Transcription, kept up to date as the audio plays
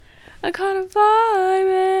I caught a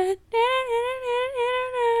vibe.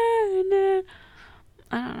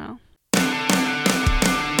 I don't know.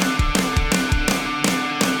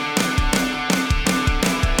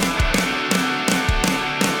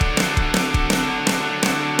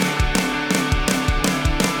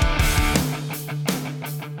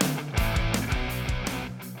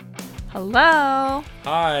 Hello.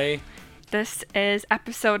 Hi. This is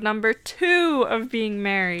episode number 2 of Being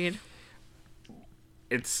Married.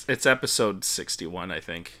 It's episode 61, I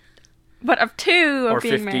think. But of 2 of Or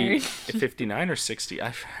Being Married. 59 or 60.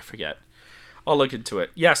 I forget. I'll look into it.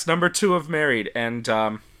 Yes, number 2 of Married. And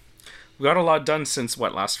we got a lot done since,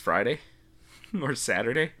 last Friday? Or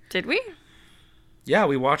Saturday? Did we? Yeah,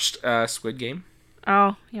 we watched Squid Game.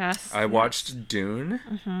 Oh, yes. I watched Dune.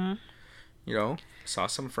 Mm-hmm. You know, saw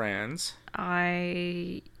some friends.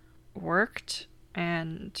 I worked,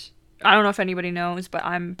 and I don't know if anybody knows, but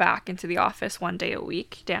I'm back into the office one day a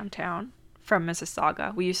week downtown from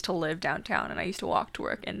Mississauga. We used to live downtown, and I used to walk to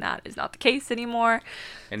work, and that is not the case anymore.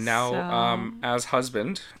 And now, as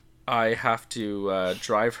husband, I have to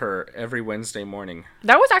drive her every Wednesday morning.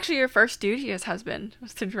 That was actually your first duty as husband,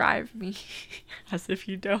 was to drive me. As if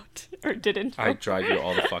you don't, or didn't. I drive you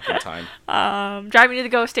all the fucking time. Drive me to the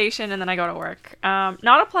GO station, and then I go to work.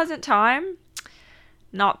 Not a pleasant time.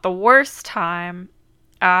 Not the worst time.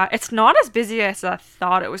 It's not as busy as I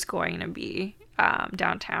thought it was going to be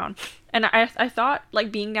downtown. And I thought,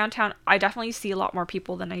 like, being downtown, I definitely see a lot more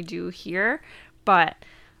people than I do here. But,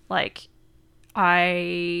 like,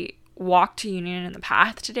 I walked to Union in the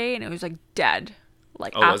Path today, and it was, like, dead.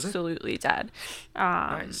 Like, absolutely dead.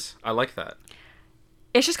 Nice. I like that.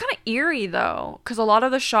 It's just kind of eerie, though, because a lot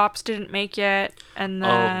of the shops didn't make it. And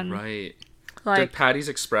then... Oh, right. Like, did Patty's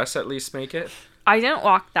Express at least make it? I didn't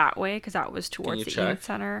walk that way because that was towards the check? Union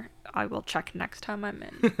Center. I will check next time I'm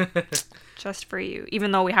in. Just for you.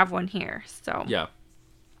 Even though we have one here. So yeah.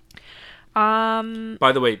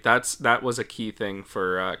 By the way, that was a key thing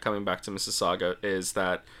for coming back to Mississauga, is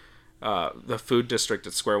that the food district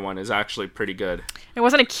at Square One is actually pretty good. It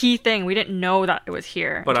wasn't a key thing. We didn't know that it was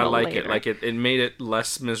here. But I like later. it. Like it made it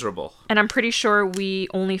less miserable. And I'm pretty sure we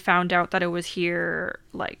only found out that it was here,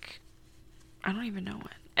 like, I don't even know when.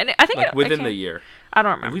 And I think like within the year. I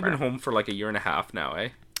don't remember. And we've been home for like a year and a half now, eh?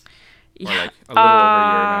 Yeah. Or like a little over a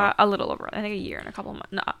year now. A little over. I think a year and a couple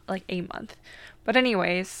months. Not like a month. But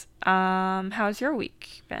anyways, how's your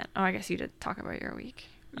week been? Oh, I guess you did talk about your week.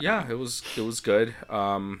 Yeah, it was good.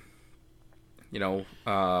 You know,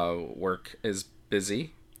 work is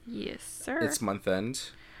busy. Yes, sir. It's month end.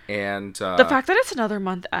 And the fact that it's another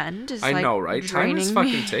month end is I know, right? Time is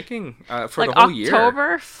fucking ticking for like the whole year.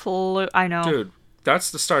 October flew. I know. Dude,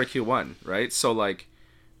 that's the start of Q1, right? So, like,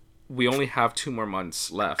 we only have 2 more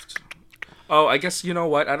months left. Oh, I guess, you know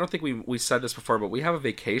what? I don't think we said this before, but we have a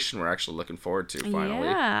vacation we're actually looking forward to, finally.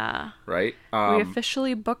 Yeah. Right? We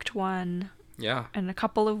officially booked one. Yeah. In a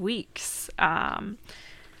couple of weeks. Going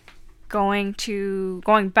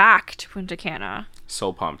back to Punta Cana.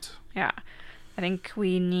 So pumped. Yeah. I think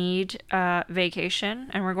we need a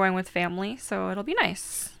vacation, and we're going with family, so it'll be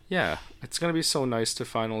nice. Yeah. It's going to be so nice to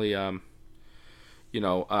finally,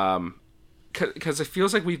 because it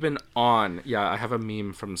feels like we've been on. Yeah, I have a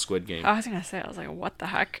meme from Squid Game. I was going to say, I was like, what the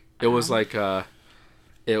heck? It was like,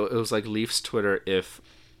 it was like Leafs Twitter if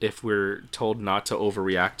we're told not to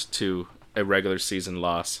overreact to a regular season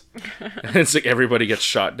loss. It's like everybody gets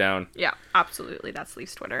shot down. Yeah, absolutely. That's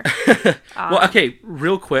Leafs Twitter. Well, okay,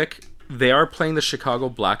 real quick. They are playing the Chicago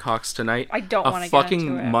Blackhawks tonight. I don't want to get into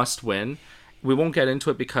it. A fucking must win. We won't get into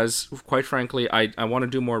it because, quite frankly, I want to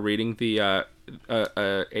do more reading.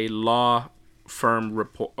 A law firm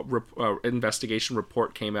investigation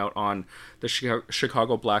report came out on the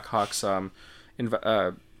Chicago Blackhawks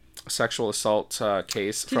sexual assault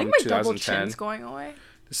case Do you from think my 2010. double chin's going away?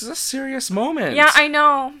 This is a serious moment. Yeah, I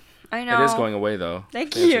know. It is going away, though.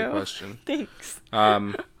 Thank to answer you. your question. Thanks.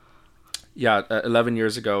 Yeah, 11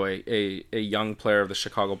 years ago, a young player of the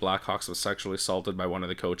Chicago Blackhawks was sexually assaulted by one of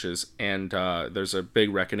the coaches, and there's a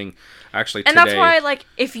big reckoning actually today. And that's why, like,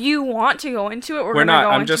 if you want to go into it, we're going to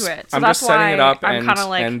go into it. So I'm that's just setting it up, I'm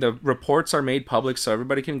and the reports are made public, so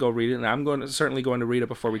everybody can go read it. And I'm certainly going to read it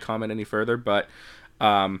before we comment any further. But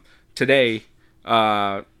today,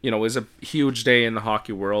 is a huge day in the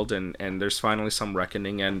hockey world, and there's finally some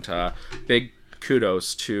reckoning, and big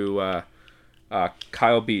kudos to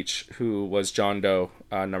Kyle Beach, who was John Doe,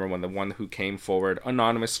 number one, the one who came forward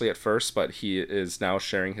anonymously at first, but he is now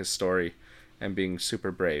sharing his story and being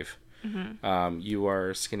super brave. Mm-hmm. You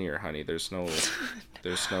are skinnier, honey. There's no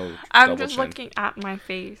I'm just looking at my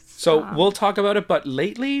face. So we'll talk about it, but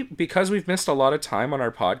lately, because we've missed a lot of time on our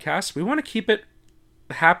podcast, we want to keep it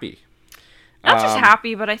happy. Not just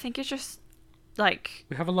happy, but I think it's just like,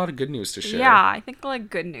 we have a lot of good news to share. yeah, I think like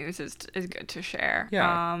good news is good to share.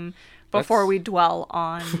 Yeah. Before we dwell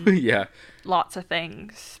on Yeah. lots of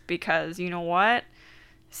things, because you know what?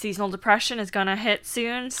 Seasonal depression is gonna hit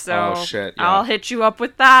soon, so Oh, shit, yeah. I'll hit you up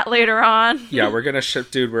with that later on. Yeah, we're gonna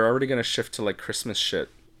shift, dude. We're already gonna shift to like Christmas shit.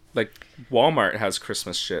 Like Walmart has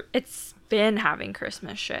Christmas shit. It's been having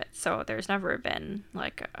Christmas shit, so there's never been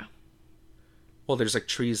like a... Well, there's like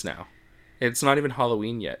trees now. It's not even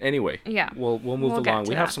Halloween yet. Anyway, Yeah. we'll move We'll get along. to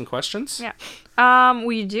We have that. some questions. Yeah.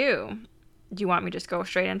 We do. Do you want me to just go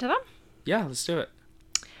straight into them? Yeah, let's do it.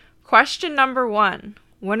 Question number 1.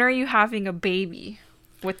 When are you having a baby?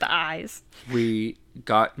 With the eyes. We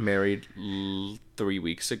got married 3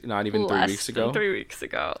 weeks ago. Not even 3 weeks ago. Than 3 weeks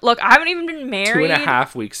ago. Look, I haven't even been married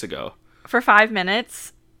 2.5 weeks ago. for 5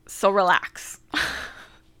 minutes, so relax.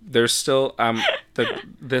 There's still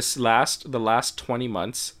the last 20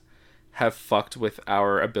 months have fucked with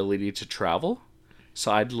our ability to travel.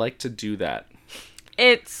 So I'd like to do that.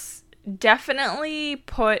 It's definitely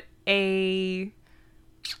put I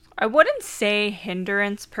wouldn't say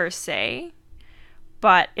hindrance per se,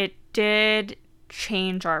 but it did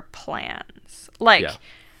change our plans. Like, Yeah.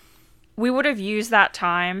 we would have used that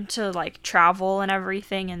time to, like, travel and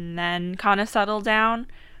everything and then kind of settle down.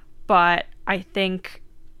 But I think,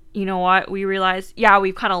 you know what, we realized, yeah,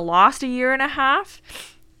 we've kind of lost a year and a half.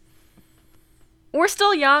 We're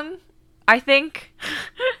still young, I think.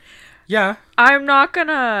 Yeah. I'm not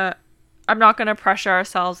gonna pressure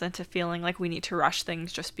ourselves into feeling like we need to rush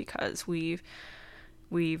things just because we've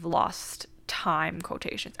lost time,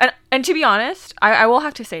 quotations. And to be honest, I will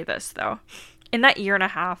have to say this though. In that year and a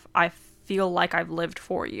half, I feel like I've lived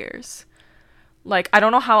 4 years. Like, I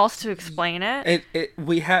don't know how else to explain it.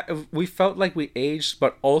 We felt like we aged,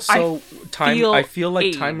 but also I feel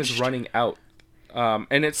like time is aged. running out.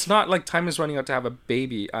 And it's not like time is running out to have a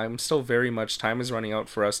baby. I'm still very much time is running out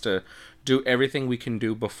for us to do everything we can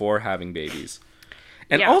do before having babies.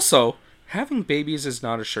 And Yeah. also, having babies is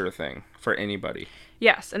not a sure thing for anybody.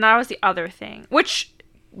 Yes, and that was the other thing, which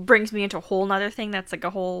brings me into a whole nother thing that's like a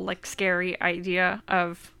whole like scary idea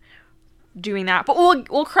of doing that. But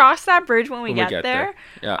we'll cross that bridge when we get there.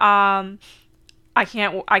 Yeah. I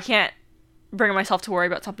can't bring myself to worry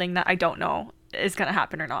about something that I don't know is gonna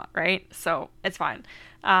happen or not, right? So it's fine.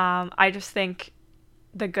 I just think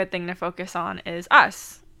the good thing to focus on is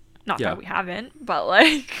us. Not Yeah. that we haven't, but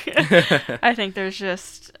like I think there's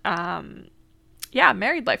just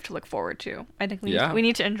married life to look forward to. I think we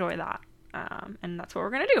need to enjoy that. And that's what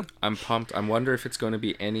we're gonna do. I'm pumped. I wonder if it's going to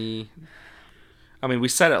be any... I mean, we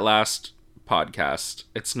said it last podcast.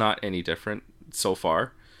 It's not any different so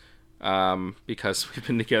far. Because we've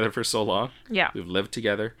been together for so long. Yeah. We've lived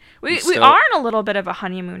together. We are in a little bit of a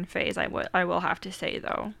honeymoon phase, I will have to say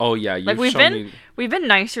though. Oh yeah, you've Like shown we've been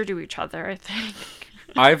nicer to each other, I think.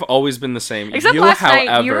 I've always been the same. Except you, last however,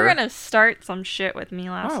 night, you were gonna start some shit with me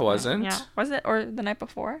last night. No, I wasn't. Yeah, was it? Or the night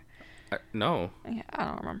before? No. Yeah, I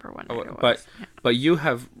don't remember when night it was. But Yeah. but you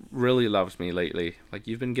have really loved me lately. Like,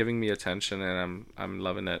 you've been giving me attention, and I'm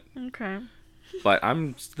loving it. Okay. But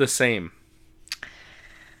I'm the same.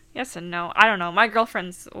 Yes and no. I don't know. My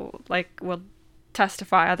girlfriends will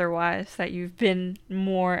testify otherwise that you've been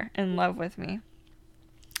more in love with me.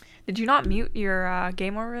 Did you not mute your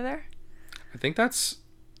game over there? I think that's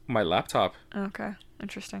my laptop. Okay,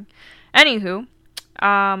 interesting. Anywho,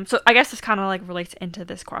 so I guess this kind of like relates into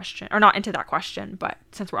this question, or not into that question, but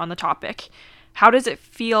since we're on the topic, how does it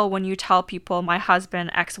feel when you tell people my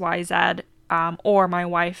husband XYZ, or my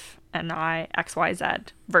wife and I XYZ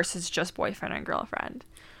versus just boyfriend and girlfriend?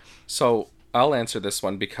 So I'll answer this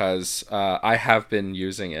one because I have been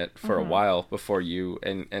using it for a while before you,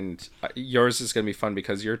 and yours is gonna be fun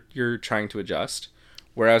because you're trying to adjust,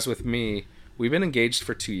 whereas with me, we've been engaged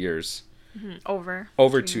for 2 years.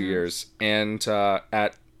 Over 2 years. And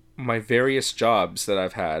at my various jobs that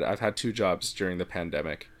I've had 2 jobs during the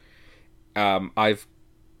pandemic. I've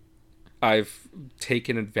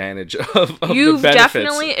taken advantage of You've the benefits.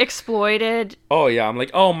 definitely exploited Oh yeah, I'm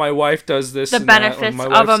like, oh, my wife does this. the and that, or benefits my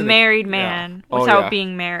of wife's a married man Yeah. Oh, without yeah.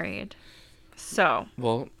 being married. So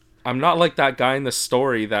Well, I'm not like that guy in the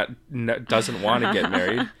story that doesn't want to get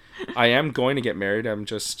married. I am going to get married. I'm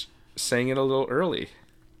just saying it a little early.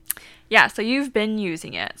 yeah, so you've been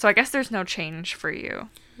using it. So I guess there's no change for you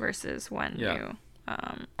versus when you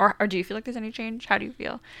or do you feel like there's any change? How do you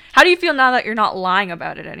feel? How do you feel now that you're not lying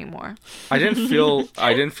about it anymore? I didn't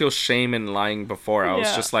feel shame in lying before. I was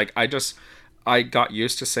Yeah. just like, I got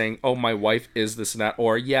used to saying, oh, my wife is this and that,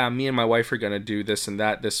 or yeah, me and my wife are gonna do this and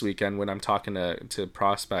that this weekend when I'm talking to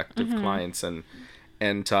prospective clients, and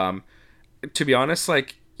to be honest,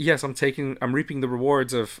 like, yes, I'm reaping the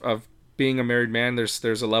rewards of being a married man.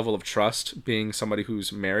 There's a level of trust being somebody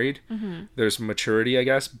who's married. There's maturity, I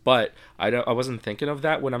guess, but I wasn't thinking of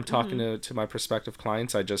that when I'm talking to my prospective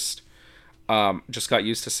clients. I just got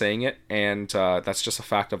used to saying it, and that's just a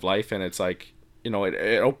fact of life. And it's like, it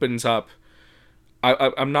opens up.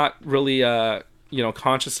 I'm not really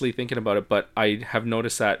consciously thinking about it, but I have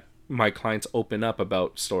noticed that my clients open up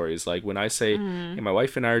about stories. Like when I say, hey, my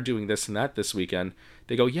wife and I are doing this and that this weekend,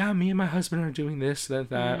 they go, yeah, me and my husband are doing this,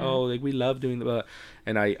 that. Oh, like we love doing that.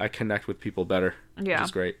 And I connect with people better, which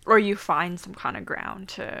is great. Or you find some kind of ground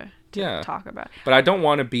to talk about. But I don't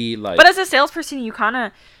want to be like... But as a salesperson, you find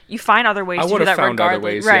other ways to do that found regardless. Other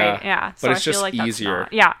ways, right, yeah. So but it's just easier.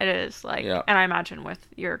 Yeah, it is. Like, and I imagine with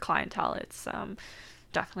your clientele, it's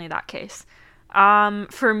definitely that case.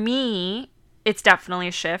 For me, it's definitely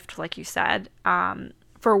a shift, like you said.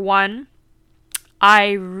 For one,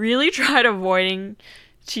 I really tried avoiding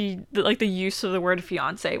the use of the word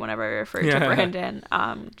fiance whenever I referred to Brandon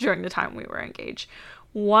during the time we were engaged.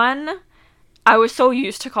 One, I was so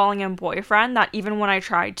used to calling him boyfriend that even when I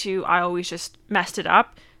tried to, I always just messed it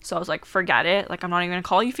up. So I was like, forget it. Like, I'm not even going to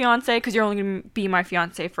call you fiance because you're only going to be my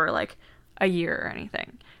fiance for like a year or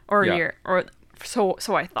anything. Or a year. Or so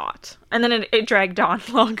I thought. And then it dragged on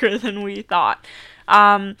longer than we thought.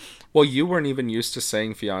 Well, you weren't even used to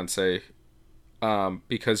saying fiance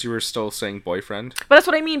because you were still saying boyfriend. But that's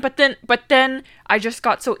what I mean. But then I just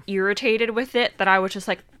got so irritated with it that I was just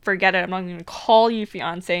like, forget it. I'm not going to call you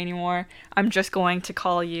fiance anymore. I'm just going to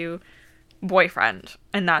call you boyfriend.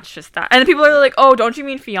 And that's just that. And people are like, oh, don't you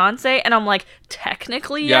mean fiance? And I'm like,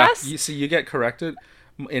 technically, yes. Yeah, you get corrected.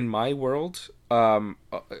 In my world, a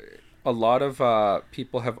lot of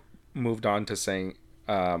people have moved on to saying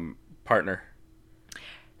partner.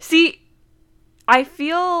 See, I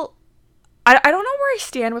feel... I don't know where I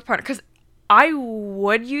stand with partner, because I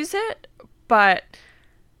would use it, but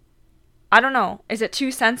I don't know. Is it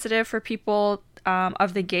too sensitive for people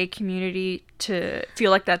of the gay community to feel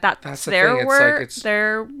like that's their word? It's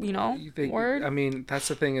their, word? I mean, that's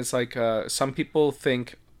the thing. Is like some people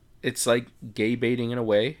think it's like gay baiting in a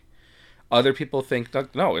way. Other people think,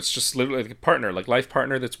 no, it's just literally like a partner, like life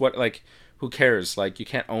partner. That's what, like, who cares? Like, you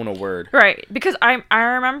can't own a word. Right. Because I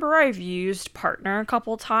remember I've used partner a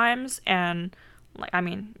couple times, and, like, I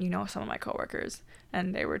mean, some of my coworkers,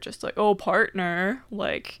 and they were just like, oh, partner,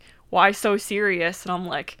 like, why so serious? And I'm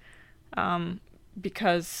like,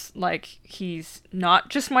 because, like, he's not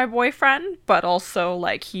just my boyfriend, but also,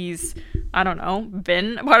 like, he's, I don't know,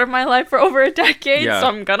 been a part of my life for over a decade, so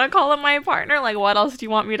I'm gonna call him my partner. Like, what else do you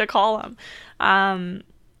want me to call him?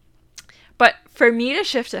 But for me to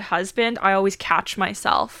shift to husband, I always catch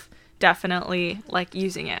myself definitely, like,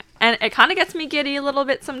 using it. And it kind of gets me giddy a little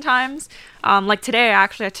bit sometimes. Like, today I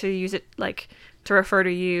actually had to use it, like, to refer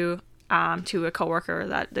to you to a coworker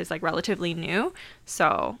that is, like, relatively new.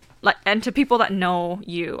 So, like, and to people that know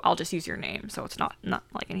you, I'll just use your name. So it's not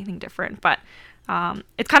like anything different. But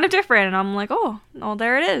it's kind of different. And I'm like, oh,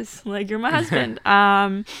 there it is. Like, you're my husband.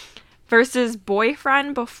 Versus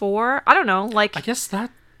boyfriend before. I don't know. Like, I guess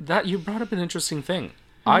that you brought up an interesting thing.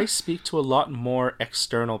 Mm-hmm. I speak to a lot more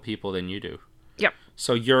external people than you do. Yep.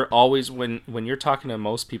 So you're always, when you're talking to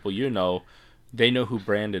most people they know who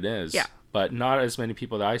Brandon is. Yeah. But not as many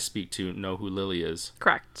people that I speak to know who Lily is.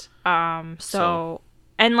 Correct. So,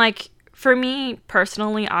 and like, for me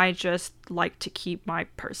personally, I just like to keep my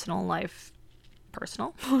personal life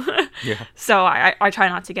personal. Yeah. So I try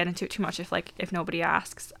not to get into it too much if nobody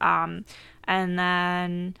asks. And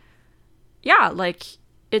then, yeah, like,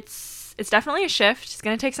 it's definitely a shift. It's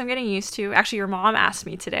going to take some getting used to. Actually, your mom asked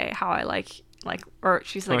me today how I like, or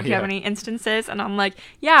she's like, do you have any instances? And I'm like,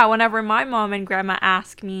 yeah, whenever my mom and grandma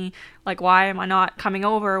ask me, like, why am I not coming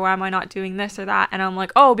over? Why am I not doing this or that? And I'm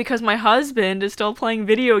like, oh, because my husband is still playing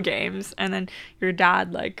video games. And then your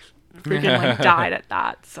dad, like, freaking, like, died at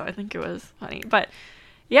that. So I think it was funny. But,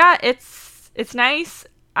 yeah, it's nice.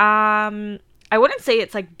 I wouldn't say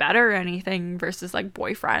it's, like, better or anything versus, like,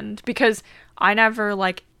 boyfriend. Because I never,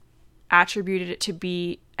 like, attributed it to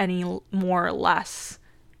be any more or less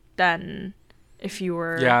than... if you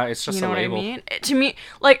were, it's just a label. What I mean? To me,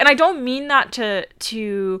 like, and I don't mean that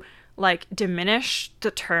to like diminish the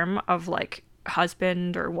term of, like,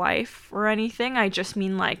 husband or wife or anything. I just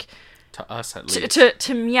mean, like, to us at least.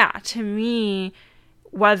 To me,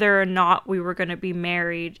 whether or not we were going to be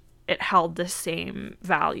married, it held the same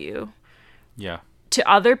value. Yeah. To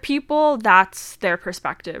other people, that's their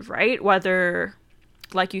perspective, right? Whether,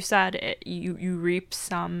 like you said, you reap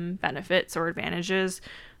some benefits or advantages.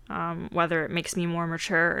 Whether it makes me more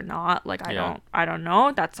mature or not, like, I don't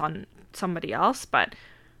know. That's on somebody else, but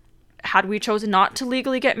had we chosen not to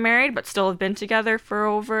legally get married but still have been together for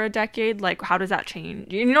over a decade, like how does that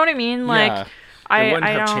change? You know what I mean? Like Yeah. I It wouldn't I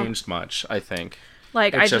have don't changed much, I think.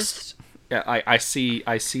 like It's I just- just Yeah, I see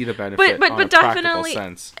the benefit but on a definitely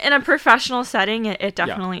practical sense. in a professional setting it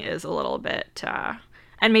definitely is a little bit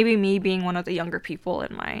and maybe me being one of the younger people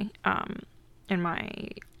in my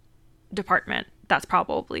department, that's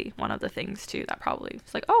probably one of the things too that probably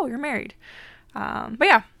it's like, oh, you're married. But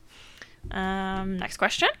yeah. Next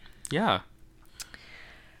question. Yeah.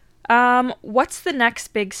 What's the next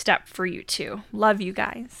big step for you two? Love you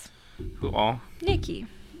guys. Who all? Nikki.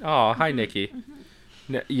 Oh, hi, Nikki.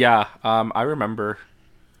 Yeah, I remember.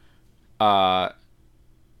 I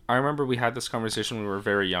remember we had this conversation when we were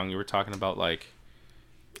very young. You were talking about like,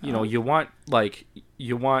 you know, you want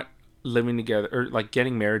living together or like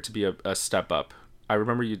getting married to be a step up. I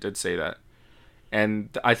remember you did say that,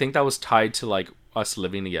 and I think that was tied to like us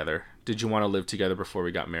living together. Did you want to live together before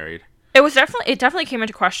we got married, It definitely came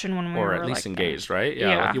into question when we or were at least like engaged, right? Yeah,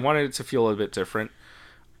 Yeah. like you wanted it to feel a bit different.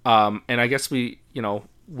 And I guess we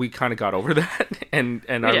kind of got over that, and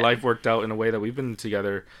our did. life worked out in a way that we've been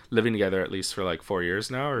living together at least for like 4 years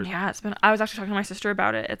now, or Yeah, it's been. I was actually talking to my sister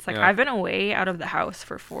about it. It's like Yeah. I've been away out of the house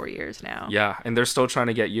for 4 years now. yeah, and they're still trying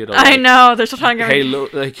to get you to. I Like, know they're still trying to get Hey, me.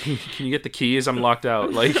 like, can you get the keys? I'm locked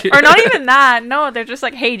out. Like, Or not even that. No, they're just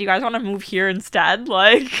like, hey, do you guys want to move here instead?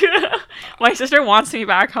 Like, my sister wants me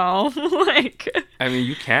back home. Like, I mean,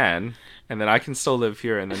 you can, and then I can still live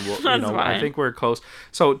here, and then we'll. That's I fine. think we're close.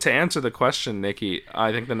 So to answer the question, Nikki,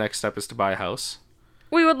 I think the next step is to buy a house.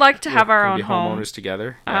 we would like to have our We'll own be home. homeowners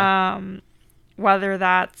together. Yeah. Whether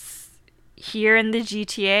that's here in the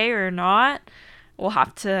GTA or not, we'll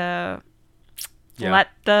have to Yeah. let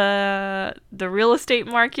the real estate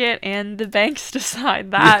market and the banks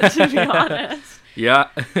decide that, to be honest. Yeah.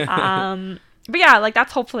 But yeah, like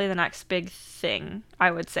that's hopefully the next big thing,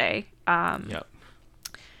 I would say. Yep.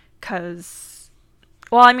 Because,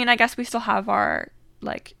 well, I mean, I guess we still have our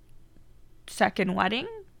like second wedding.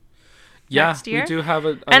 Yeah, Next year. we do have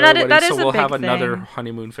And another that wedding, is so a we'll have big another thing.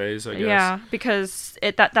 honeymoon phase, I guess. Yeah, because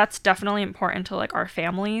that's definitely important to like our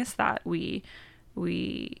families that we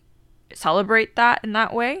celebrate that in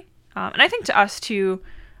that way. And I think to us too,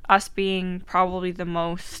 us being probably the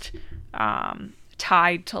most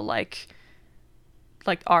tied to like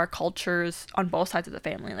our cultures on both sides of the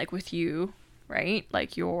family, like with you, right?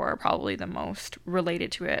 Like you're probably the most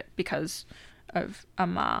related to it because of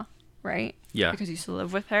Amma, right? Yeah. Because you used to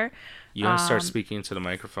live with her. You want to start speaking into the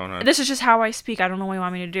microphone. Huh? This is just how I speak. I don't know what you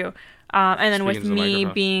want me to do. And then with Speaking to the me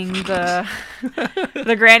microphone. being the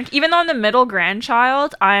even though I'm the middle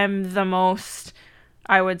grandchild, I'm the most,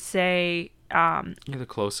 I would say, You're the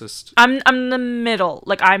closest. I'm the middle.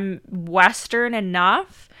 Like I'm Western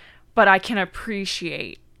enough, but I can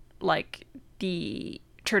appreciate like the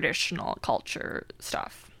traditional culture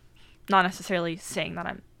stuff. Not necessarily saying that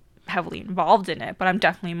I'm heavily involved in it, but I'm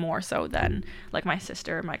definitely more so than like my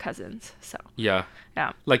sister and my cousins. So Yeah.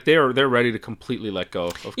 yeah. Like they're ready to completely let go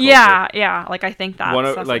of culture. Yeah. Like I think that's, One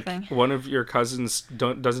of that's like the thing. one of your cousins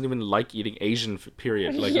doesn't even like eating Asian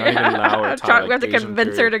period. Like not even Lao or Thai. We have like to Asian convince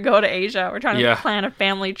her period. to go to Asia. We're trying to Yeah. plan a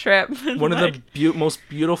family trip. One of Like, the most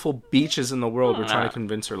beautiful beaches in the world. We're trying to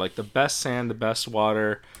convince her like the best sand, the best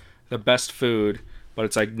water, the best food, but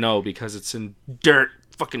it's like no because it's in dirt,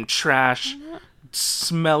 fucking trash,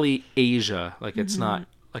 smelly Asia. Like it's not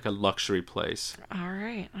like a luxury place. all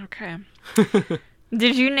right. Okay.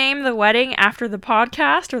 Did you name the wedding after the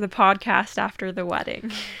podcast or the podcast after the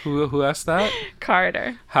wedding? Who asked that?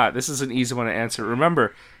 Carter. Ha, this is an easy one to answer.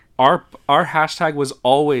 Remember, our hashtag was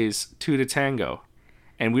always two to tango,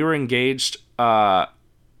 and we were engaged a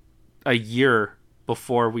year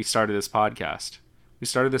before we started this podcast. We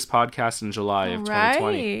started this podcast in July of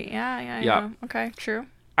 2020. Right. Yeah. Yeah. Okay. True.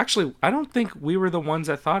 Actually, I don't think we were the ones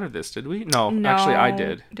that thought of this, did we? No, actually, I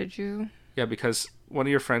did. Did you? Yeah, because one of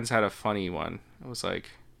your friends had a funny one. It was like,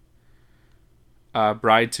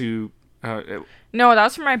 bride to. No, that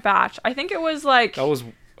was for my batch. I think it was like. That was.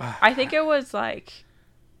 I think it was like.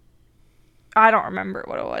 I don't remember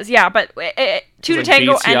what it was. Yeah, but Two to like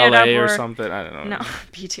Tango ended up BTLA or something. I don't know. No,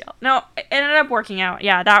 BTL. No, it ended up working out.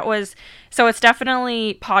 Yeah, that was. So it's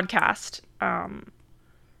definitely podcast.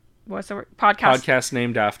 What's the word? Podcast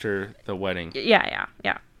named after the wedding. Yeah.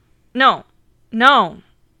 No.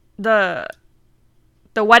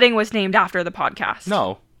 The wedding was named after the podcast.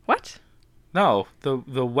 No. What? No,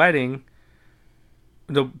 the wedding.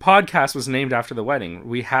 The podcast was named after the wedding.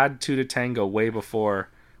 We had Two to Tango way before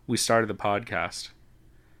we started the podcast.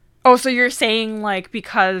 Oh, so you're saying like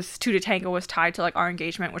because Two to Tango was tied to like our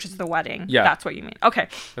engagement, which is the wedding. Yeah. That's what you mean. Okay.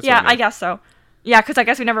 That's Yeah, what I mean. I guess so. Yeah, because I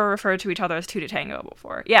guess we never referred to each other as two to tango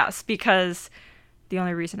before. Yes, because the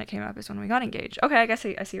only reason it came up is when we got engaged. Okay, I guess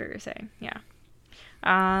I see what you're saying. Yeah.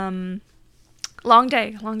 Long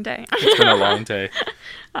day. It's been a long day.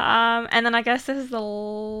 And then I guess this is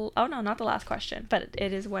oh no, not the last question, but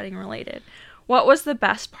it is wedding related. What was the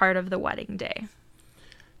best part of the wedding day?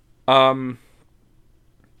 I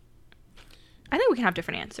think we can have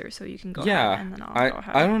different answers, so you can go ahead and then I'll go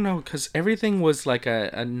ahead. I don't know, because everything was like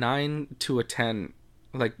a 9 to a 10,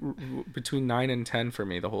 like between 9 and 10 for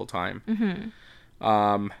me the whole time. Mm-hmm.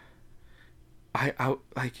 I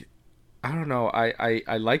don't know.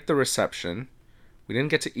 I liked the reception. We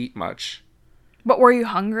didn't get to eat much. But were you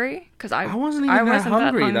hungry? Because I wasn't even that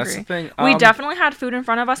hungry. That's the thing. We definitely had food in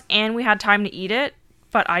front of us, and we had time to eat it,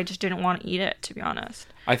 but I just didn't want to eat it, to be honest.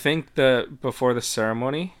 I think before the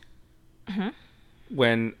ceremony, mm-hmm.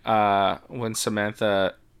 when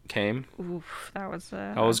Samantha came, oof, that was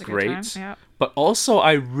great. Yeah. But also,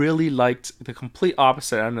 I really liked the complete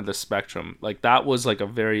opposite end of the spectrum. Like, that was like a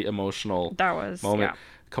very emotional moment. Yeah.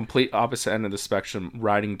 Complete opposite end of the spectrum,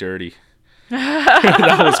 riding dirty.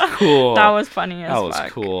 That was cool. That was funny as fuck. That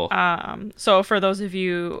was cool. So for those of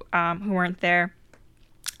you who weren't there,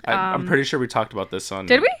 I'm pretty sure we talked about this on.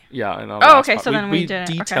 Did we? Yeah. Okay. So then we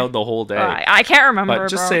didn't. Detailed the whole day. I can't remember. But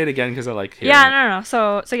just say it again because I like hearing it. No.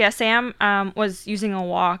 So yeah, Sam was using a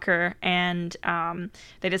walker, and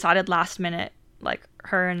they decided last minute, like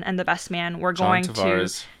her and the best man were going to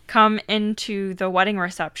come into the wedding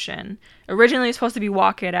reception. Originally, it was supposed to be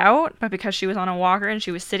walk it out, but because she was on a walker and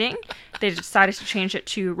she was sitting, they decided to change it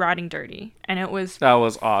to riding dirty, and that was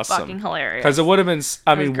awesome, fucking hilarious. Because it would have been,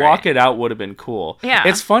 walk it out would have been cool. Yeah,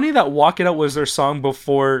 it's funny that walk it out was their song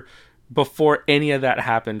before any of that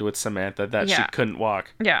happened with Samantha. She couldn't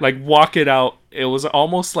walk. Yeah, like walk it out. It was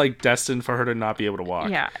almost like destined for her to not be able to walk.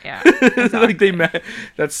 Yeah. Exactly. Like they met.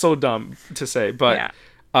 That's so dumb to say, but. Yeah.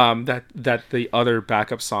 That the other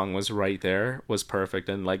backup song was right there was perfect,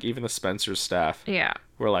 and like even the Spencer staff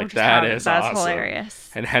were like, that's awesome. Hilarious.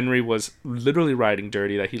 And Henry was literally riding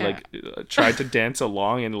dirty, that he tried to dance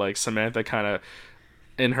along, and like Samantha kind of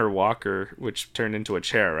in her walker, which turned into a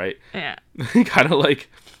chair, right? Yeah. Kind of like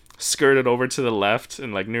skirted over to the left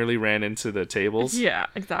and like nearly ran into the tables. Yeah,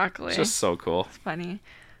 exactly. It's just so cool. It's funny.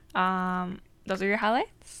 Those are your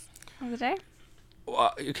highlights of the day?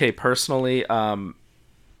 Okay, personally,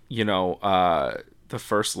 the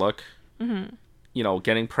first look, mm-hmm.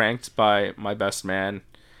 Getting pranked by my best man,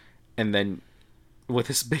 and then with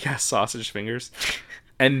his big ass sausage fingers,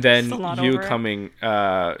 and then you coming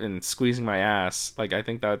and squeezing my ass. Like, I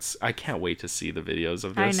think I can't wait to see the videos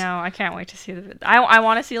of this. I know, I can't wait to see I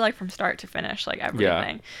want to see like from start to finish, like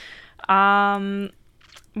everything. Yeah.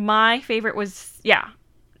 My favorite was,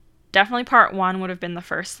 definitely part 1 would have been the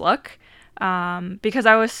first look, because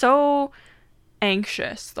I was so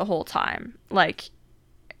anxious the whole time. Like,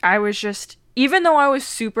 I was just, even though I was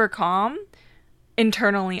super calm,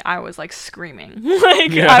 internally I was like screaming.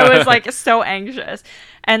 I was like so anxious,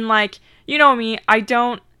 and like, you know me, I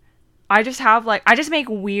just make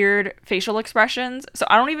weird facial expressions, so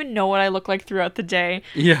I don't even know what I look like throughout the day.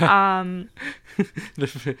 The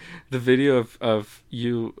video of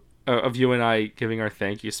you and I giving our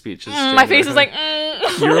thank you speeches. My face is like.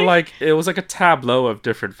 You're like, it was like a tableau of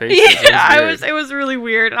different faces. Yeah, it was really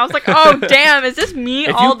weird, and I was like, oh damn, is this me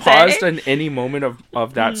all day? If you paused in any moment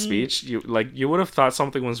of that speech, you would have thought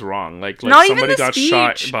something was wrong. Like not somebody even got speech.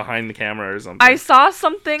 Shot behind the camera or something. I saw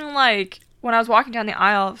something like when I was walking down the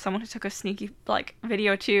aisle of someone who took a sneaky like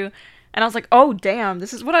video too. And I was like, oh, damn,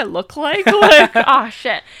 this is what I look like? Like, oh,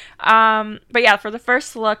 shit. But yeah, for the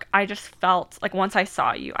first look, I just felt, like, once I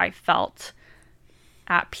saw you, I felt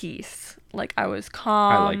at peace. Like, I was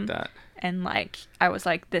calm. I like that. And, like, I was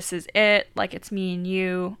like, this is it. Like, it's me and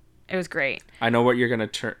you. It was great. I know what you're going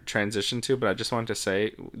to transition to, but I just wanted to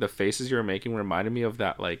say, the faces you were making reminded me of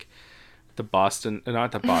that, like, not the Boston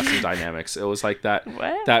Dynamics. It was like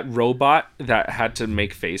that robot that had to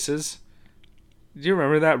make faces. Do you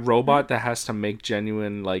remember that robot that has to make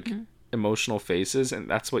genuine, like, emotional faces? And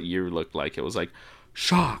that's what you looked like. It was like,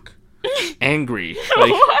 shock, angry.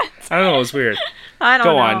 Like, what? I don't know. It was weird. I don't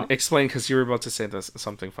know. Go on. Explain, because you were about to say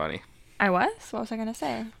something funny. I was? What was I going to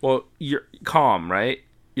say? Well, you're calm, right?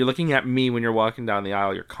 You're looking at me when you're walking down the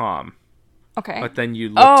aisle. You're calm. Okay. But then you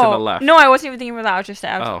look to the left. No, I wasn't even thinking about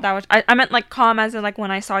that. I meant like calm as in like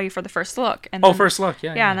when I saw you for the first look. And then, first look,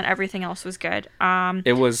 yeah. And then everything else was good.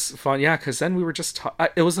 It was fun, yeah, because then we were just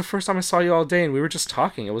it was the first time I saw you all day, and we were just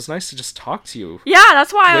talking. It was nice to just talk to you. Yeah,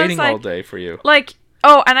 that's why I was waiting all day for you. Like,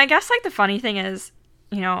 oh, and I guess like the funny thing is,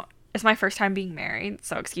 it's my first time being married,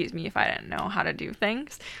 so excuse me if I didn't know how to do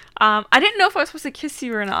things. I didn't know if I was supposed to kiss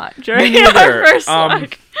you or not during our first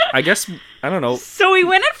hug. I guess, I don't know. So we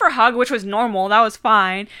went in for a hug, which was normal. That was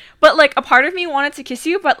fine. But, like, a part of me wanted to kiss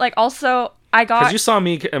you, but, like, also I got... Because you saw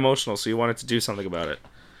me emotional, so you wanted to do something about it.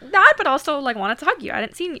 That, but also, like, wanted to hug you. I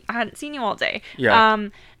hadn't seen you all day. Yeah.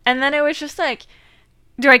 And then it was just like,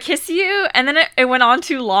 do I kiss you? And then it went on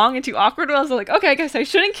too long and too awkward. I was like, okay, I guess I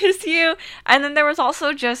shouldn't kiss you. And then there was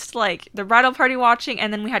also just, like, the bridal party watching,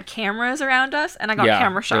 and then we had cameras around us, and I got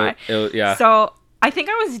camera shy. Yeah. So I think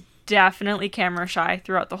I was definitely camera shy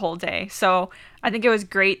throughout the whole day. So I think it was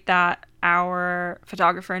great that our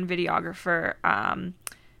photographer and videographer,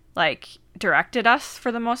 like, directed us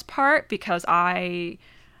for the most part, because I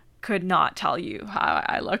could not tell you how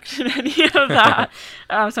I looked in any of that.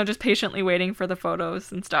 So I'm just patiently waiting for the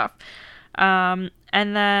photos and stuff. And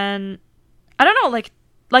then, I don't know,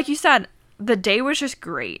 like you said, the day was just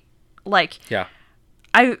great. Like, yeah.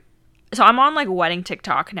 So I'm on, like, wedding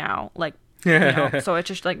TikTok now, like, you know, so it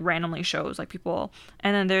just, like, randomly shows, like, people,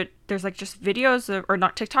 and then there's, like, just videos of, or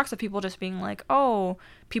not TikToks of people just being like, oh,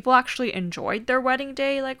 people actually enjoyed their wedding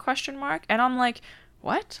day, like, ? And I'm like,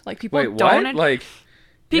 what? Like, people Wait, don't... what? Like...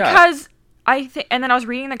 Because I think, and then I was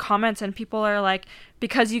reading the comments, and people are like,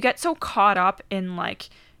 because you get so caught up in, like,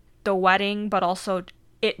 the wedding, but also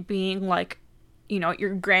it being, like, you know,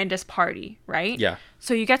 your grandest party, right? Yeah.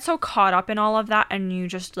 So you get so caught up in all of that, and you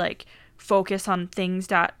just, like, focus on things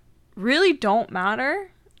that really don't matter,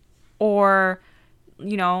 or,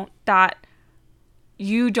 you know, that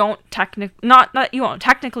you don't not that you won't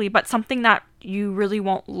technically, but something that you really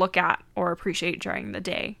won't look at or appreciate during the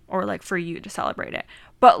day, or, like, for you to celebrate it.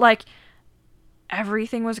 But, like,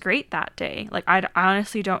 everything was great that day. Like, I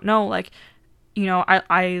honestly don't know. Like, you know,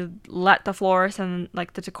 I let the florist and,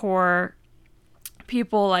 like, the decor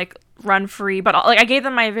people, like, run free. But, like, I gave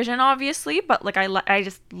them my vision, obviously. But, like, I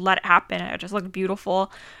just let it happen. It just looked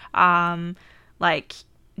beautiful. Like,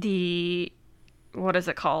 what is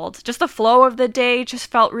it called? Just the flow of the day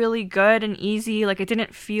just felt really good and easy. Like, it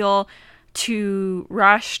didn't feel too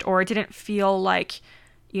rushed, or it didn't feel like,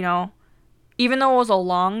 you know, even though it was a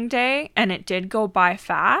long day and it did go by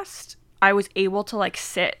fast, I was able to, like,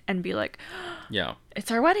 sit and be like, yeah,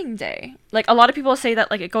 it's our wedding day. Like, a lot of people say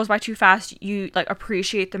that, like, it goes by too fast, you, like,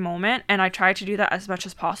 appreciate the moment, and I tried to do that as much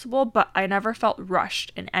as possible, but I never felt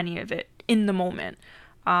rushed in any of it in the moment.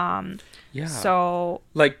 Yeah. So,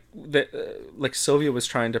 like, like, Sylvia was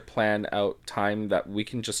trying to plan out time that we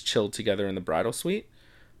can just chill together in the bridal suite.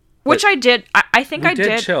 Which I did. I think I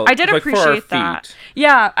did. Chill. I did like, appreciate that.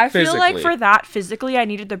 Yeah, I feel like for that, physically, I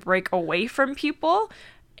needed to break away from people.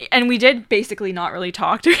 And we did basically not really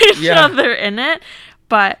talk to each other in it.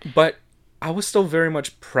 But I was still very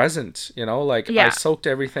much present, you know? Like, I soaked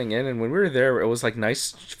everything in. And when we were there, it was, like,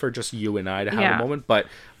 nice for just you and I to have a moment. But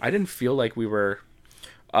I didn't feel like we were,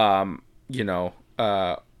 you know,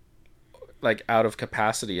 like, out of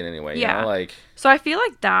capacity in any way. You know? Like, so I feel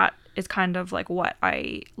like that is kind of, like, what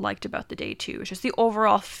I liked about the day too. It's just the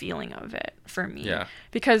overall feeling of it for me. Yeah.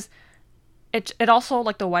 Because it also,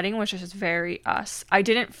 like, the wedding was just very us. I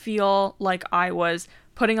didn't feel like I was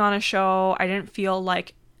putting on a show. I didn't feel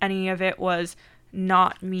like any of it was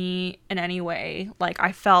not me in any way. Like,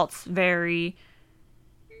 I felt very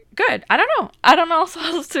good. I don't know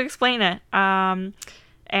how else to explain it. And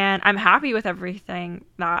I'm happy with everything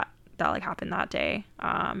that like happened that day.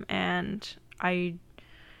 And I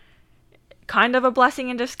kind of a blessing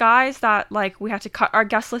in disguise that, like, we had to cut our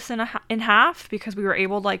guest list in half because we were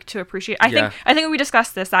able, like, to appreciate. I think we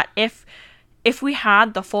discussed this, that if we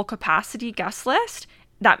had the full capacity guest list,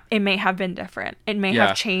 that it may have been different. It may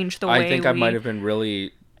have changed the way. I think I might have been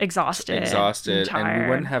really exhausted, and we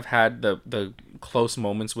wouldn't have had the close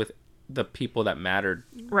moments with the people that mattered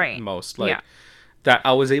most. Like, that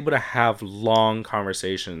I was able to have long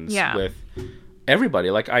conversations with everybody.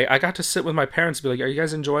 Like, I got to sit with my parents and be like, are you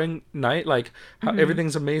guys enjoying night? Like, how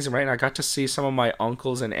everything's amazing, right? And I got to see some of my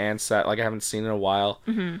uncles and aunts that, like, I haven't seen in a while.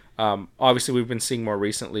 Obviously we've been seeing more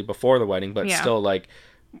recently before the wedding, but still, like,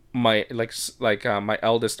 my my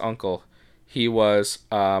eldest uncle, he was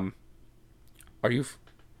are you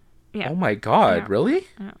oh my god, really?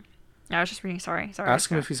 I was just reading. Sorry. Ask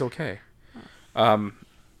him if he's okay.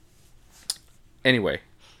 Anyway,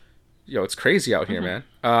 it's crazy out here,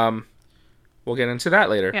 man. We'll get into that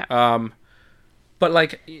later. But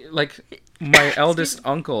like my eldest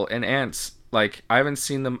uncle and aunts, like, I haven't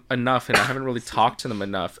seen them enough, and I haven't really talked to them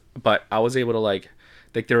enough, but I was able to, like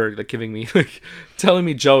they were, like, giving me, like, telling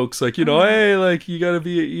me jokes, like, you know, hey, like, you gotta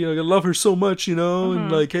be, you know, you love her so much, you know,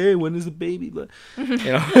 and, like, hey, when is the baby?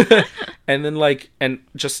 You know, and then, like, and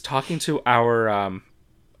just talking to our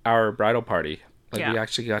our bridal party. Like Yeah. we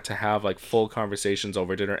actually got to have like full conversations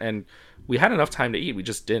over dinner, and we had enough time to eat. We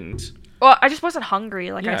just didn't. Well, I just wasn't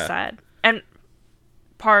hungry, like I Yeah. said. And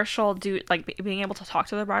partial due like being able to talk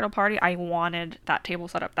to the bridal party, I wanted that table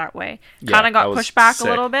set up that way. Yeah, Kind of that got was pushed back sick. a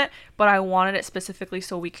little bit, but I wanted it specifically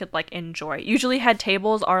so we could like enjoy. Usually head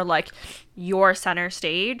tables are like your center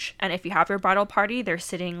stage, and if you have your bridal party, they're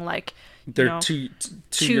sitting like They're know, to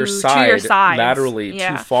to your your side, sides. laterally,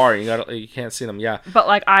 Yeah. too far. You can't see them. Yeah. but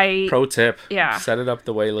like I Pro tip. Yeah. Set it up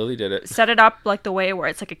the way Lily did it. set it up like the way where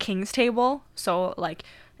it's like a king's table. So like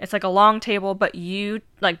it's like a long table, but you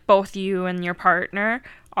like both you and your partner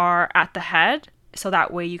are at the head. So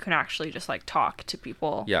that way you can actually just like talk to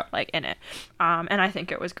people Yeah. like in it. And I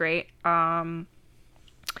think it was great.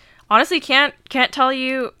 Honestly can't tell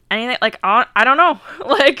you anything like I don't know.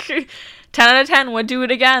 Like 10 out of 10 would do it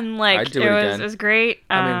again. Like I'd do it again. It was great.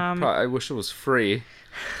 I mean, I wish it was free,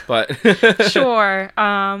 but Sure.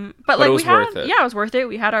 But like it was we had, worth it. yeah, it was worth it.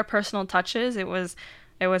 We had our personal touches. It was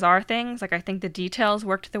our things. Like I think the details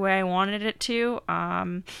worked the way I wanted it to.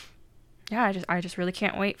 Yeah, I just really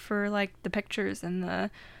can't wait for like the pictures and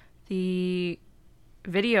the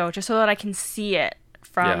video just so that I can see it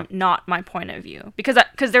from Yeah. not my point of view because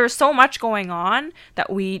there was so much going on that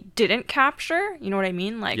we didn't capture. You know what I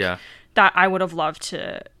mean? Like Yeah. that I would have loved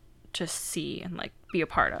to see and like be a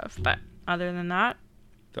part of. But other than that,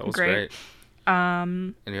 That was Great. great.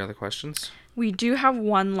 Any other questions? we do have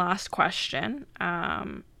one last question.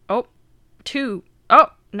 Two. Oh,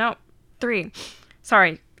 no. Three.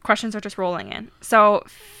 Sorry. Questions are just rolling in. So,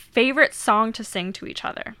 favorite song to sing to each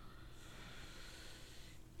other?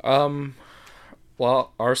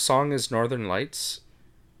 Well, our song is Northern Lights.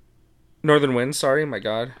 Northern Wind, sorry, my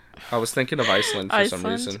god. I was thinking of Iceland for some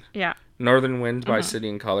reason. Yeah. Northern Wind by City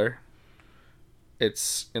and Color.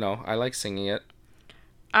 It's, I like singing it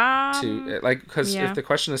because yeah. if the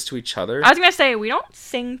question is to each other, I was going to say, we don't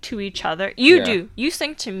sing to each other. You Yeah. do. You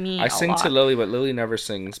sing to me I a sing lot. to Lily, but Lily never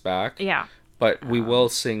sings back. Yeah. But we will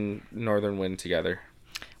sing Northern Wind together.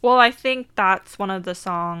 Well, I think that's one of the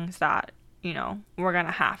songs that, we're going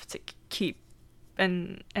to have to keep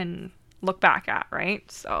and look back at, right?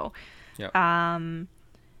 So, Yeah.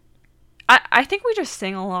 I think we just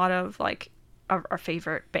sing a lot of like our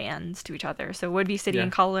favorite bands to each other. So it would be City Yeah.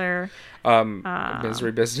 and Color.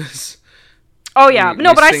 Misery Business. Oh yeah, We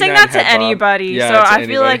no, but I sing sing that that in to Head Bob. anybody. Yeah, So to I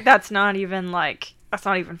feel anybody. like that's not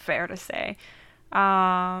even fair to say.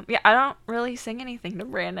 Yeah, I don't really sing anything to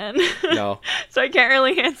Brandon. No. So I can't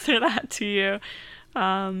really answer that to you.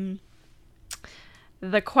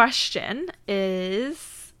 The question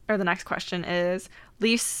is, or the next question is,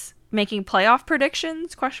 Leafs making playoff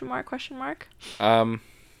predictions? Question mark?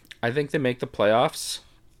 I think they make the playoffs.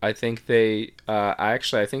 I think they I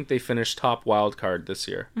think they finished top wild card this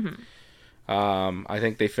year. I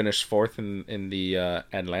think they finished fourth in the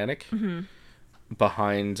Atlantic,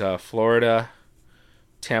 behind Florida,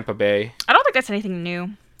 Tampa Bay. I don't think that's anything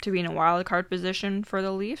new to be in a wild card position for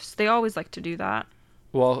the Leafs. They always like to do that.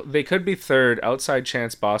 Well, they could be third. Outside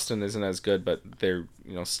chance Boston isn't as good, but they're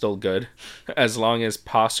still good, as long as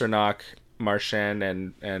Pasternak, Marchand,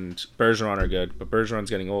 and Bergeron are good. But Bergeron's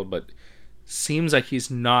getting old, but seems like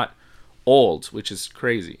he's not old, which is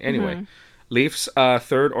crazy. Anyway, Leafs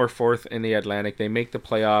third or fourth in the Atlantic. They make the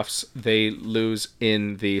playoffs. They lose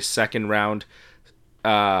in the second round.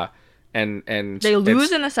 And They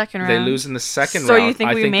lose in the second round. They lose in the second So round. you think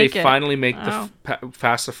I we think make they it? finally make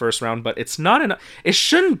past the first round, but it's not enough. It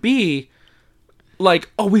shouldn't be like,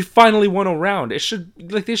 oh, we finally won a round. It should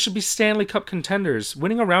they should be Stanley Cup contenders.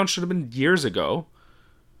 Winning a round should have been years ago.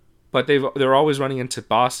 But they're always running into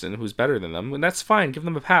Boston, who's better than them, and that's fine. Give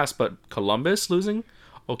them a pass. But Columbus losing,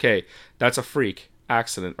 okay, that's a freak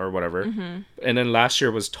accident or whatever. And then last year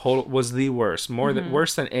was the worst,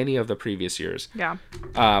 worse than any of the previous years. Yeah.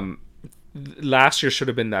 Last year should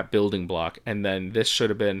have been that building block, and then this should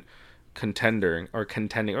have been contending, or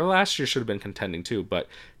last year should have been contending too. But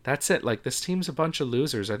that's it. Like, this team's a bunch of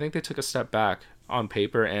losers. I think they took a step back on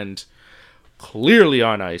paper and clearly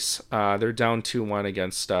on ice. They're down 2-1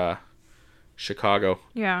 against Chicago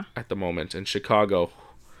Yeah. at the moment, and Chicago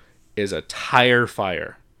is a tire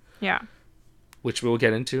fire, Yeah. which we'll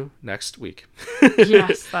get into next week.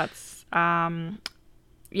 Yes, that's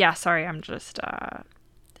yeah, sorry, I'm just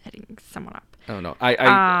hitting someone up. I don't know.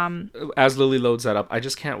 I as Lily loads that up, I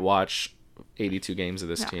just can't watch 82 games of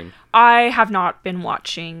this team. I have not been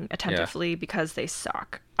watching attentively because they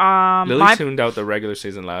suck. Lily tuned out the regular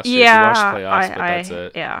season last year. Yeah, She watched playoffs, but that's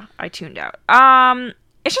it. Yeah, I tuned out.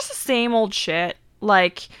 It's just the same old shit.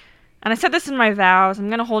 Like, and I said this in my vows, I'm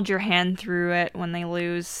going to hold your hand through it when they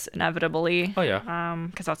lose inevitably. Oh, yeah.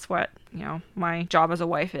 Because that's what, my job as a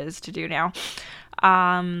wife is to do now.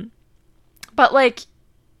 But, like,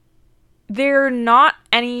 they're not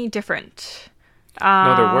any different.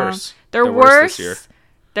 No, they're worse. They're worse this year.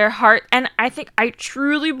 Their heart, and I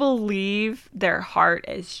truly believe their heart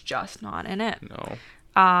is just not in it. No.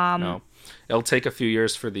 No. It'll take a few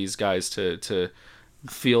years for these guys to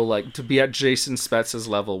feel like, to be at Jason Spezza's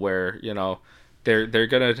level where, they're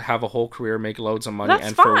going to have a whole career, make loads of money. That's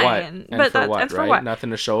and for fine. what? And But for what, and for right? what?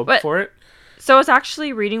 Nothing to show But- for it? So I was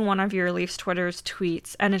actually reading one of your Leafs Twitter's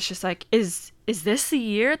tweets, and it's just like, is this the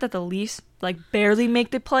year that the Leafs like barely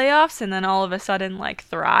make the playoffs and then all of a sudden like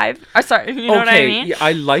thrive? Sorry, you know what I mean? Yeah,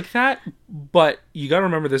 I like that, but you got to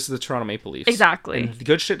remember this is the Toronto Maple Leafs. Exactly. And the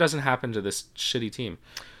good shit doesn't happen to this shitty team.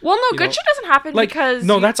 Well, no, good shit doesn't happen Like, because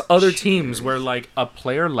no, that's other teams where like a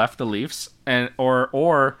player left the Leafs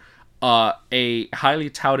or a highly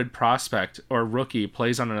touted prospect or rookie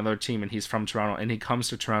plays on another team and he's from Toronto and he comes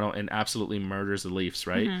to Toronto and absolutely murders the Leafs,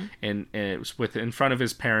 right? Mm-hmm. And it was in front of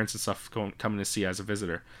his parents and stuff coming to see as a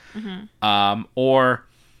visitor. Mm-hmm. Or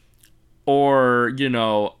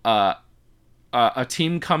a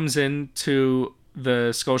team comes into the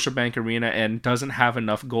Scotiabank Arena and doesn't have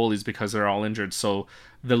enough goalies because they're all injured, so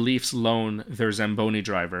the Leafs loan their Zamboni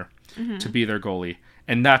driver to be their goalie,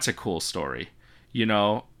 and that's a cool story.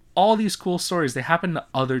 All these cool stories, they happen to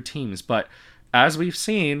other teams, but as we've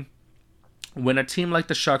seen, when a team like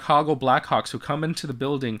the Chicago Blackhawks, who come into the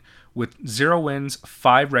building with 0 wins,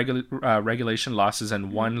 5 regulation losses,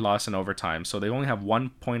 and 1 loss in overtime, so they only have 1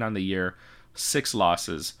 point on the year, 6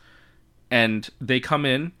 losses, and they come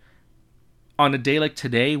in on a day like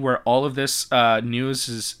today where all of this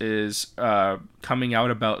news is coming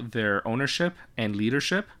out about their ownership and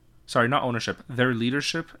leadership. Sorry, not ownership, their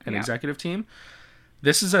leadership and executive team.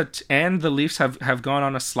 This is and the Leafs have gone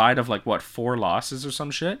on a slide of 4 losses or some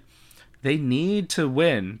shit. They need to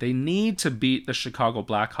win. They need to beat the Chicago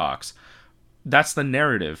Blackhawks. That's the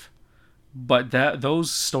narrative. But those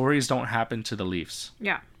stories don't happen to the Leafs.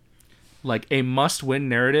 Yeah. Like a must-win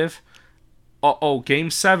narrative. Game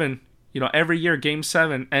 7. Every year, Game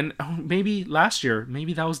 7. And maybe last year,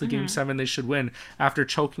 maybe that was the Game 7 they should win after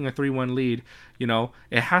choking a 3-1 lead.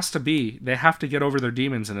 It has to be. They have to get over their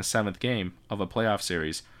demons in a 7th game of a playoff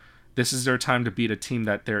series. This is their time to beat a team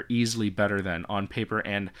that they're easily better than on paper,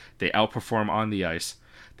 and they outperform on the ice.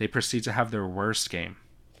 They proceed to have their worst game.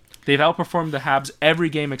 They've outperformed the Habs every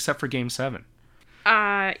game except for Game 7.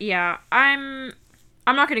 Yeah. I'm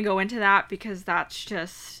not going to go into that because that's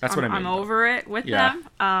what I mean. I'm over it with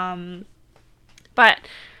them. But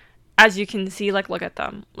as you can see, look at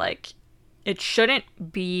them. It shouldn't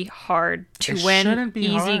be hard to win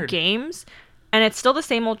easy games. And it's still the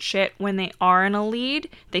same old shit. When they are in a lead,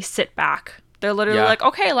 they sit back. They're literally like,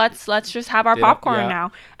 okay, let's just have our popcorn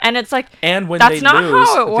now. And it's like, and when that's they not lose,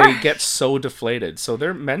 how it works. they get so deflated. So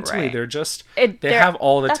they're mentally, they're just, they have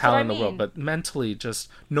all the talent in the world, but mentally just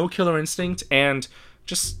no killer instinct and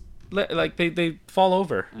just they fall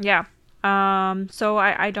over. Yeah. So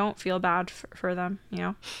I don't feel bad for them,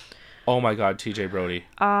 Oh my God, TJ Brody.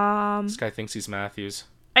 This guy thinks he's Matthews.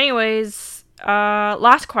 Anyways,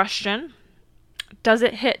 last question. Does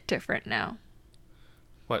it hit different now?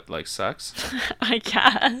 What, sucks? I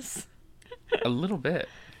guess. A little bit.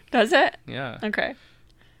 Does it? Yeah. Okay.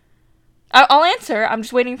 I'll answer. I'm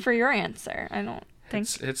just waiting for your answer. I don't think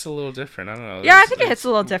it's a little different. I don't know. Yeah, I think it hits a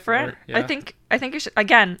little different. Yeah. I think it should,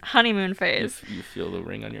 again, honeymoon phase. You feel the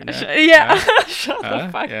ring on your neck. Yeah. Shut the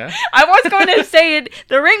fuck. Yeah. I was going to say it.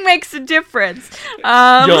 The ring makes a difference.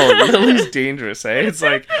 Yo, Lily's dangerous, eh? It's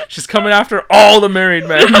like she's coming after all the married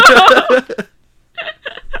men.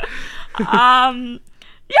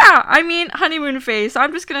 Yeah, I mean, honeymoon phase. So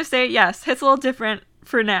I'm just gonna say yes. Hits a little different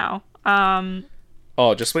for now.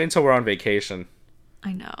 Just wait until we're on vacation.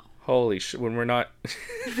 I know. Holy shit! When we're not,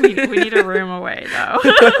 we need a room away though.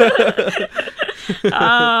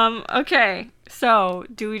 Okay. So,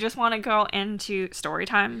 do we just want to go into story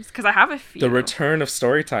times? Because I have a few. The return of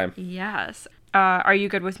story time. Yes. Are you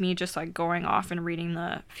good with me just going off and reading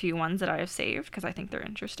the few ones that I have saved? Because I think they're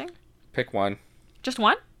interesting. Pick one. Just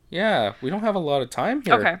one? Yeah, we don't have a lot of time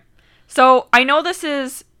here. Okay. So, I know this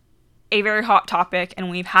is a very hot topic, and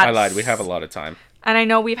we've had... I lied. We have a lot of time. And I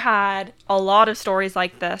know we've had a lot of stories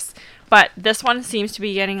like this, but this one seems to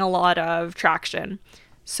be getting a lot of traction.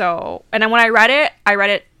 So, and then when I read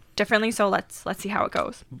it differently, so let's see how it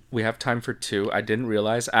goes. We have time for 2. I didn't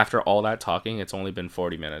realize after all that talking, it's only been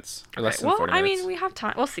 40 minutes. Or less than 40 minutes. I mean, we have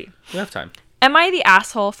time. We'll see. We have time. Am I the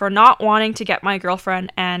asshole for not wanting to get my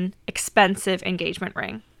girlfriend an expensive engagement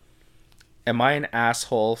ring? am I an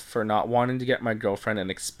asshole for not wanting to get my girlfriend an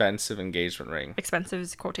expensive engagement ring? Expensive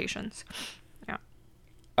is quotations. Yeah.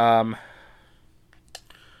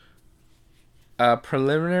 A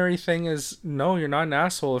preliminary thing is, no, you're not an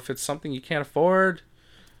asshole if it's something you can't afford.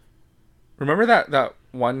 Remember that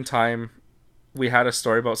one time we had a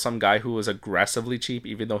story about some guy who was aggressively cheap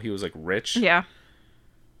even though he was like rich? Yeah.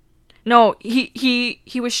 No, he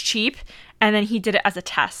was cheap, and then he did it as a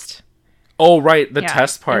test. Oh, right, the Yeah,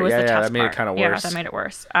 test part. it was Yeah, the yeah, test that made part. it kind of Yeah, worse. that made it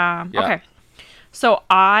worse. Yeah. Okay. So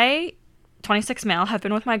I, 26 male, have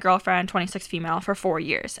been with my girlfriend, 26 female, for 4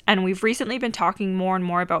 years, and we've recently been talking more and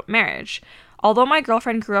more about marriage. Although my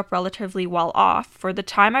girlfriend grew up relatively well off, for the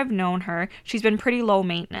time I've known her, she's been pretty low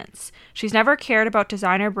maintenance. She's never cared about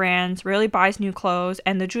designer brands, rarely buys new clothes,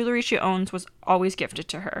 and the jewelry she owns was always gifted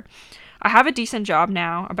to her. I have a decent job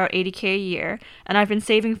now, about $80K a year, and I've been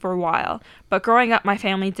saving for a while, but growing up my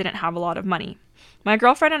family didn't have a lot of money. My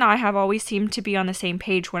girlfriend and I have always seemed to be on the same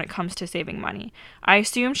page when it comes to saving money. I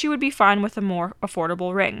assumed she would be fine with a more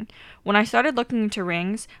affordable ring. When I started looking into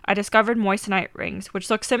rings, I discovered moissanite rings,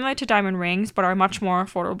 which look similar to diamond rings but are much more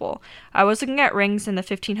affordable. I was looking at rings in the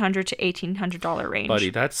 $1,500 to $1,800 range.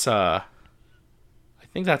 Buddy, that's I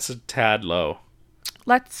think that's a tad low.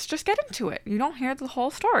 Let's just get into it. You don't hear the whole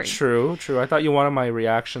story. True. I thought you wanted my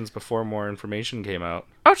reactions before more information came out.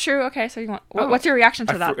 Oh, true. Okay, so you want what's your reaction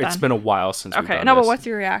to that then? It's been a while since we've Okay, done no, this. but what's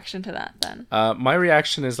your reaction to that then? My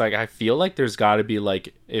reaction is like, I feel like there's got to be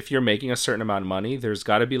like, if you're making a certain amount of money, there's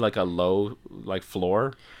got to be like a low like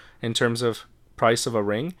floor in terms of price of a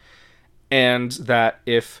ring, and that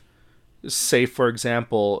if, say for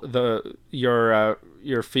example,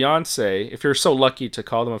 your fiance, if you're so lucky to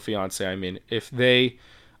call them a fiance, I mean, if they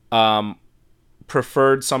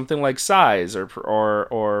preferred something like size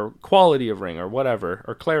or quality of ring or whatever,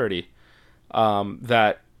 or clarity,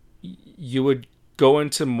 that you would go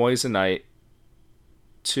into moissanite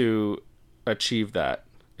to achieve that.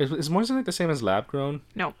 Is moissanite the same as lab grown?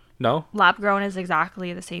 No? Lab grown is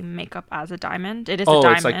exactly the same makeup as a diamond. It is a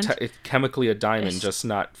diamond. It's like it's chemically a diamond, It's just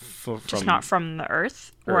not just not from the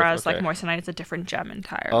earth. Whereas like moissanite is a different gem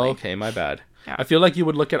entirely. Oh, okay, my bad. Yeah. I feel like you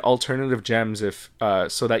would look at alternative gems if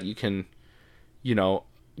so that you can,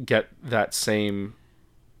 get that same,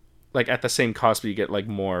 like at the same cost, but you get like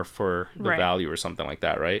more for the value or something like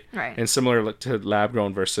that, right? Right. And similar to lab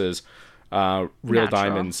grown versus real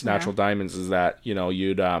diamonds, natural diamonds, is that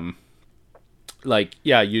you'd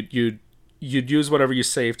you'd use whatever you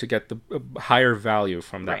save to get the higher value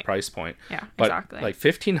from that price point. Yeah, but exactly. Like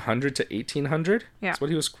 1,500 to 1,800. Yeah, that's what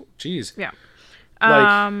he was. Jeez. Yeah.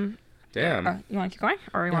 Damn. You want to keep going,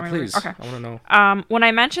 or you want me please. to? Okay. I want to know. When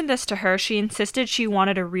I mentioned this to her, she insisted she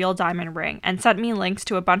wanted a real diamond ring and sent me links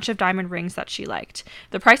to a bunch of diamond rings that she liked.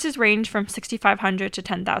 The prices range from $6,500 to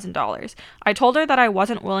 $10,000. I told her that I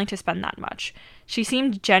wasn't willing to spend that much. She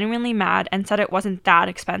seemed genuinely mad and said it wasn't that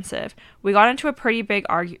expensive. We got into a pretty big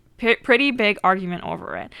argument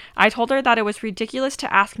over it. I told her that it was ridiculous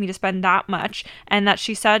to ask me to spend that much, and that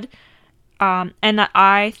she said. And that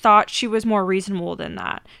I thought she was more reasonable than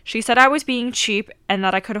that. She said I was being cheap and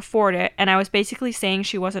that I could afford it, and I was basically saying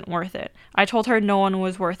she wasn't worth it. I told her no one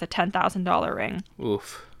was worth a $10,000 ring.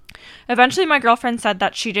 Oof. Eventually, my girlfriend said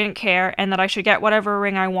that she didn't care and that I should get whatever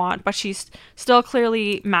ring I want, but she's still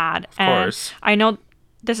clearly mad. Of course. I know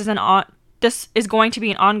this is going to be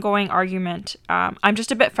an ongoing argument. I'm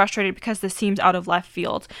just a bit frustrated because this seems out of left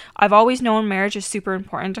field. I've always known marriage is super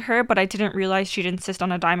important to her, but I didn't realize she'd insist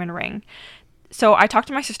on a diamond ring. So I talked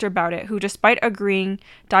to my sister about it, who, despite agreeing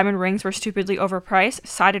diamond rings were stupidly overpriced,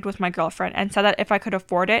 sided with my girlfriend and said that if I could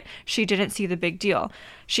afford it, she didn't see the big deal.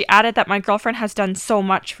 She added that my girlfriend has done so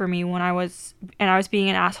much for me and I was being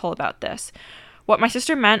an asshole about this. What my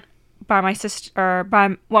sister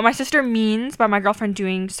means by my girlfriend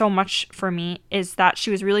doing so much for me is that she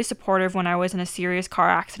was really supportive when I was in a serious car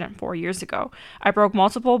accident 4 years ago. I broke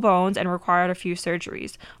multiple bones and required a few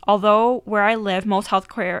surgeries. Although where I live, most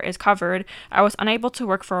healthcare is covered, I was unable to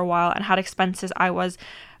work for a while and had expenses I wasn't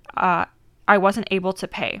able to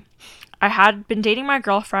pay. I had been dating my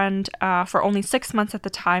girlfriend for only 6 months at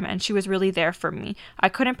the time, and she was really there for me. I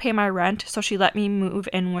couldn't pay my rent, so she let me move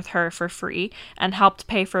in with her for free and helped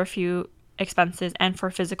pay for a few expenses and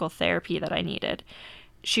for physical therapy that I needed.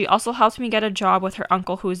 She also helped me get a job with her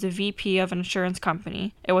uncle, who is the VP of an insurance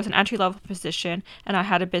company. It was an entry-level position, and I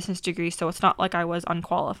had a business degree, so it's not like I was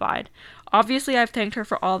unqualified. Obviously, I've thanked her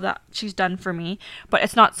for all that she's done for me, but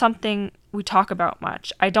it's not something we talk about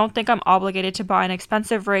much. I don't think I'm obligated to buy an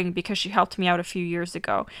expensive ring because she helped me out a few years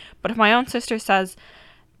ago. But if my own sister says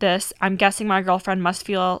this, I'm guessing my girlfriend must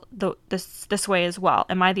feel this way as well.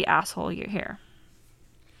 Am I the asshole you're here?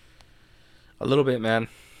 A little bit, man.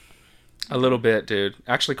 A little bit, dude.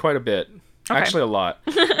 Actually, quite a bit. Okay. Actually, a lot.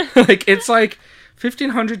 Like, it's like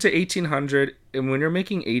 1,500 to 1,800, and when you're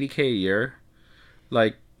making 80K a year,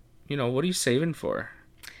 like, you know, what are you saving for?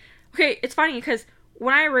 Okay, it's funny because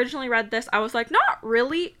when I originally read this, I was like, not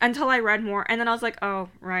really, until I read more, and then I was like, oh,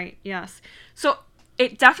 right, yes. So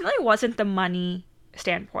it definitely wasn't the money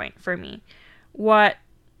standpoint for me. What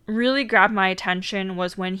really grabbed my attention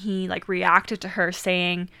was when he like reacted to her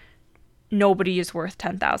saying nobody is worth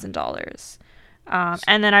 $10,000.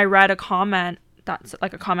 And then I read a comment that's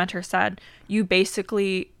like a commenter said, you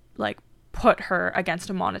basically like put her against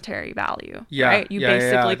a monetary value, right? You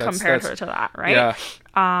basically compared her to that, right?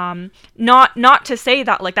 Yeah. Not to say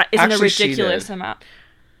that like that isn't Actually, a ridiculous amount.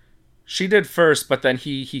 She did first, but then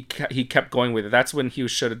he kept going with it. That's when he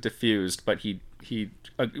should have diffused, but he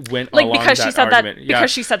went like along because that she said argument. that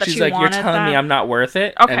because she said that she's she like, wanted you're telling that. me I'm not worth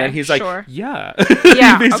it, Okay, and then he's sure. like, yeah,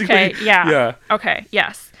 yeah, Basically, okay, yeah, okay,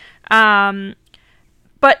 yes.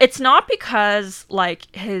 But it's not because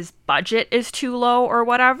like his budget is too low or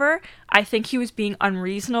whatever. I think he was being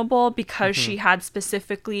unreasonable because she had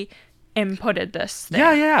specifically inputted this thing,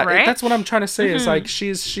 yeah. right? That's what I'm trying to say. Is like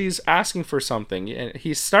she's asking for something. And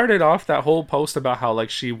he started off that whole post about how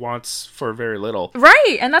like she wants for very little,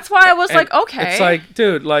 right? And that's why I was like, okay, it's like,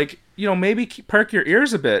 dude, like, you know, maybe perk your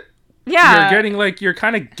ears a bit. Yeah, you're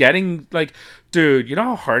kind of getting like, dude, you know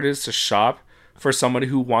how hard it is to shop for somebody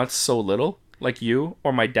who wants so little, like you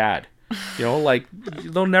or my dad. You know, like,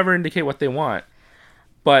 they'll never indicate what they want,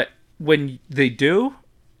 but when they do,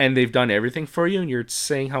 and they've done everything for you, and you're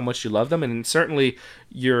saying how much you love them, and certainly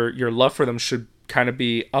your love for them should kind of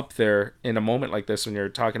be up there in a moment like this when you're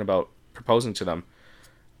talking about proposing to them.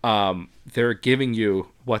 They're giving you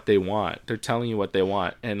what they want. They're telling you what they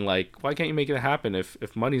want, and like, why can't you make it happen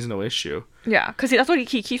if money's no issue? Yeah, because that's what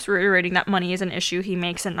he keeps reiterating, that money is an issue. He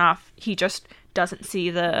makes enough. He just doesn't see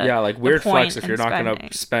the like weird flex if you're not spending.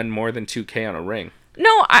 gonna spend more than 2K on a ring.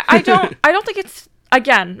 No, I don't. I don't think it's.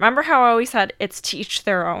 Again, remember how I always said it's to each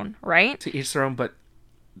their own, right? To each their own, but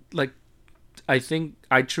like, I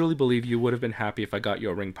truly believe you would have been happy if I got you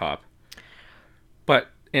a ring pop. But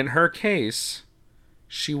in her case,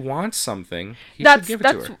 she wants something. He should give it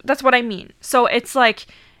to her. That's what I mean. So it's like,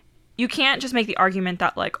 you can't just make the argument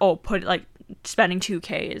that like, oh, spending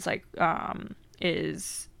 2K is like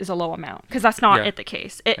is a low amount, because that's not the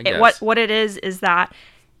case. What it is that.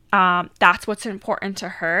 That's what's important to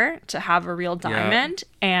her, to have a real diamond.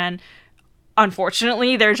 And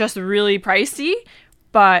unfortunately, they're just really pricey.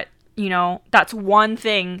 But, you know, that's one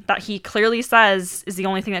thing that he clearly says is the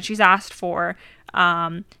only thing that she's asked for.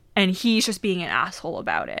 And he's just being an asshole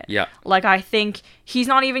about it. Yeah. Like, I think he's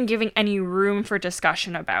not even giving any room for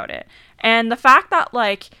discussion about it. And the fact that,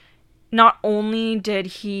 like, not only did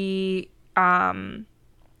he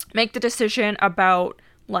make the decision about,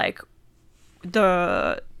 like,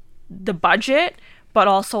 the budget, but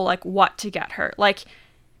also like what to get her. Like,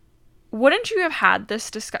 wouldn't you have had this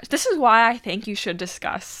discussion? This is why I think you should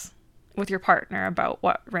discuss with your partner about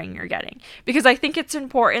what ring you're getting, because I think it's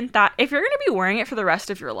important that if you're going to be wearing it for the rest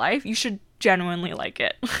of your life, you should genuinely like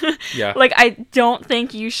it. Yeah. Like, I don't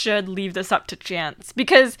think you should leave this up to chance,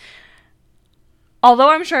 because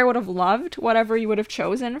although I'm sure I would have loved whatever you would have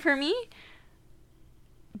chosen for me,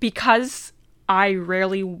 because I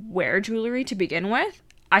rarely wear jewelry to begin with,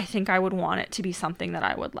 I think I would want it to be something that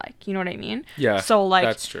I would like. You know what I mean? Yeah. So, like,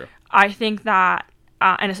 that's true. I think that,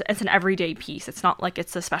 and it's an everyday piece. It's not like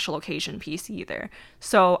it's a special occasion piece either.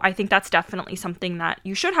 So I think that's definitely something that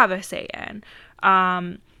you should have a say in.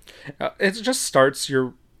 It just starts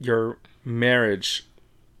your marriage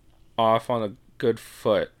off on a good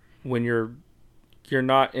foot when you're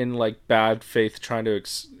not in like bad faith trying to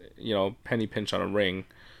penny pinch on a ring.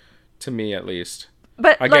 To me, at least.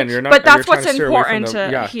 But again, like, you're not. But that's you're what's important to.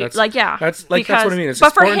 That's what I mean. It's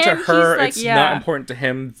but for important him, to her. like, it's not important to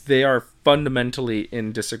him. They are fundamentally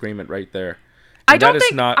in disagreement right there. I don't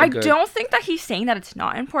think that he's saying that it's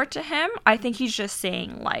not important to him. I think he's just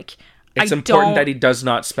saying like it's important that he does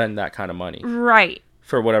not spend that kind of money. Right.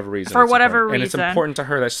 For whatever reason. And it's important to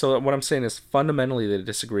her that. So what I'm saying is fundamentally they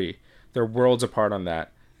disagree. They're worlds apart on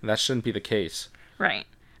that, and that shouldn't be the case. Right.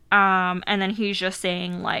 And then he's just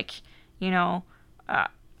saying like, you know.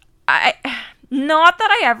 I not that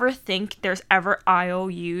I ever think there's ever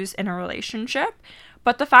IOUs in a relationship,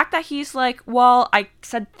 but the fact that he's like, well, I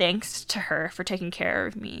said thanks to her for taking care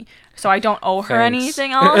of me, so I don't owe her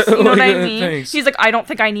anything else. You know what I mean? Thanks. He's like, I don't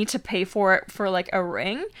think I need to pay for it for like a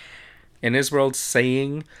ring. In his world,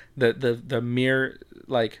 saying the mere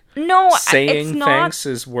like saying it's not, thanks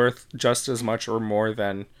is worth just as much or more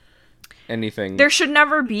than anything. There should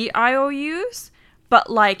never be IOUs, but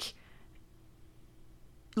like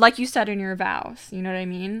like you said in your vows, you know what I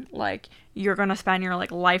mean? Like, you're gonna spend your,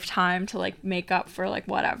 like, lifetime to, like, make up for, like,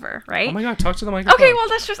 whatever, right? Oh my god, talk to the microphone. Okay, well,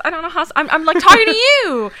 that's just, I don't know how, I'm like, talking to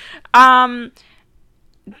you!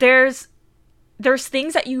 There's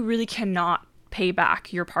things that you really cannot pay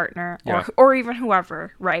back your partner or even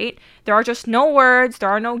whoever, right? There are just no words, there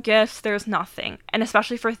are no gifts, there's nothing. And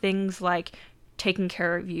especially for things like taking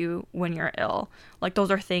care of you when you're ill. Like, those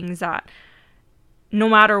are things that no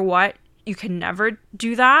matter what, you can never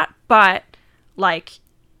do that. But, like,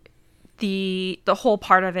 the whole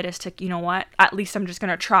part of it is to, you know what, at least I'm just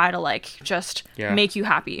gonna try to, like, just make you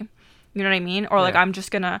happy. You know what I mean? Or, like, I'm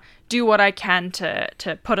just gonna do what I can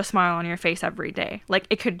to put a smile on your face every day. Like,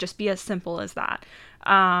 it could just be as simple as that.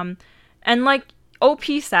 And, like OP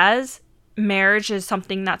says, marriage is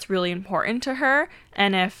something that's really important to her.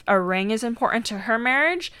 And if a ring is important to her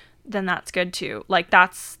marriage, then that's good too. Like,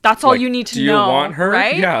 that's all you need to know. Do you want her?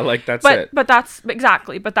 Right? Yeah, like, that's it. But that's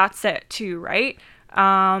it too, right?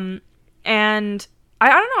 And I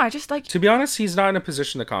don't know. I just, like, to be honest, he's not in a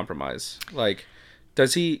position to compromise. Like,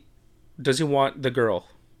 does he want the girl?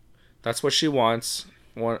 That's what she wants.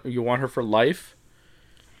 You want her for life.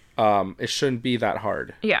 It shouldn't be that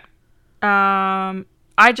hard. Yeah.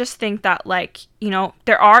 I just think that, like, you know,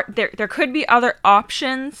 there could be other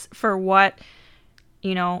options for what,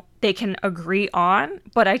 you know, they can agree on,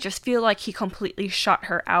 but I just feel like he completely shut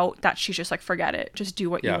her out, that she's just like, forget it, just do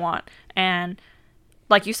what you want. And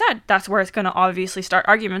like you said, that's where it's going to obviously start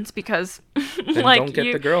arguments, because then like, don't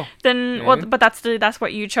get the girl. Then, well, but that's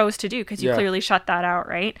what you chose to do, because you clearly shut that out,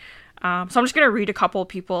 right? So I'm just going to read a couple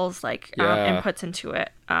people's, like, inputs into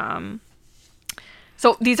it.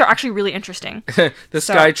 So these are actually really interesting. This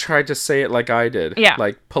guy tried to say it like I did. Yeah.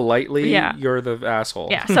 Like, politely, you're the asshole.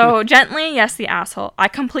 Yeah. So gently, yes, the asshole. I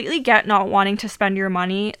completely get not wanting to spend your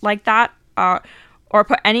money like that, or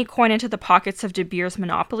put any coin into the pockets of De Beers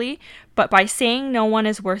Monopoly, but by saying no one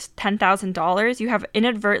is worth $10,000, you have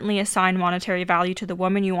inadvertently assigned monetary value to the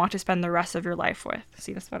woman you want to spend the rest of your life with.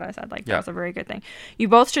 See, that's what I said. Like, that was a very good thing. You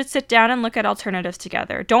both should sit down and look at alternatives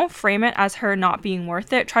together. Don't frame it as her not being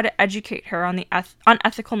worth it. Try to educate her on the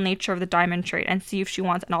unethical nature of the diamond trade and see if she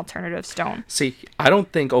wants an alternative stone. See, I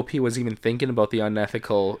don't think OP was even thinking about the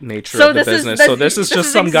unethical nature of the business. So this is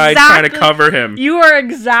just some guy trying to cover him. You are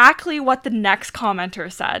exactly what the next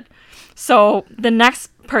commenter said. So the next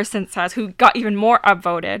person says, who got even more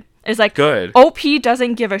upvoted, is like, good. OP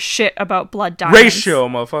doesn't give a shit about blood diamonds. Ratio,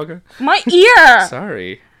 motherfucker. My ear!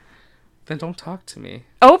 Sorry. Then don't talk to me.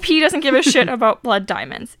 OP doesn't give a shit about blood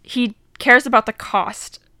diamonds. He cares about the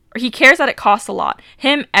cost. Or he cares that it costs a lot.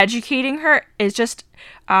 Him educating her is just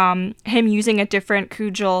him using a different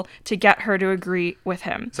cudgel to get her to agree with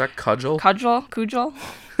him. Is that cudgel? Cudgel?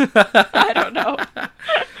 I don't know.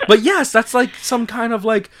 But yes, that's like some kind of,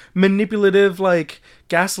 like, manipulative, like,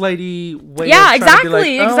 gaslighty way. Yeah, of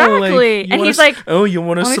exactly, like, exactly. And he's like, oh, you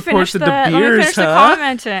want to support the De Beers, let me finish the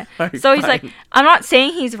comment. Right, so he's like, I'm not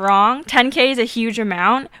saying he's wrong. 10K is a huge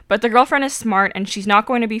amount, but the girlfriend is smart, and she's not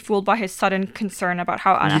going to be fooled by his sudden concern about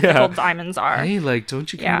how unethical diamonds are. Hey, like,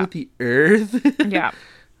 don't you care about the earth? Yeah.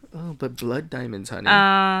 Oh, but blood diamonds, honey.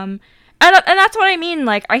 And that's what I mean.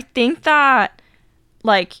 Like, I think that,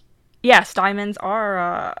 like, yes, diamonds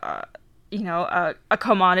are, a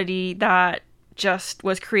commodity that just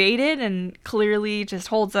was created and clearly just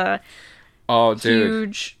holds a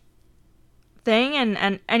huge thing.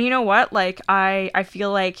 And you know what? Like, I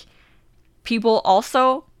feel like people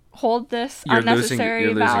also hold this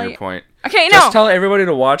unnecessary value. You're losing your point. Okay, no. Just tell everybody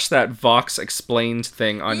to watch that Vox Explained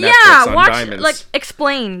thing on Netflix on diamonds. Yeah, like,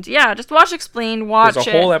 Explained. Yeah, just watch Explained, watch it. There's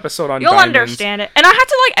a whole episode on You'll diamonds. Understand it. And I had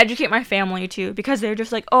to, like, educate my family, too, because they're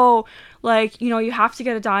just like, oh, like, you know, you have to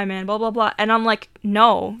get a diamond, blah, blah, blah. And I'm like,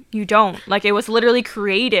 no, you don't. Like, it was literally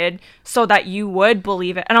created so that you would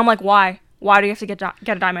believe it. And I'm like, why? Why do you have to get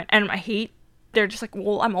a diamond? And they're just like,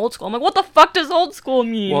 well, I'm old school. I'm like, what the fuck does old school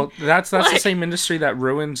mean? Well, that's like, the same industry that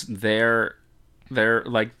ruins their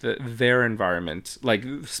environment, like,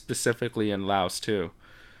 specifically in Laos too.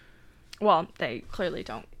 Well, they clearly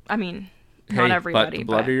don't. I mean, not everybody. But the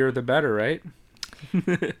bloodier the better, right?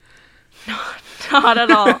 Not at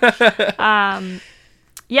all.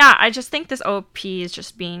 Yeah, I just think this OP is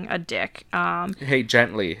just being a dick. Hey,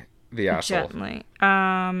 gently, the asshole. Gently.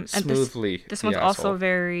 Smoothly. And this one's also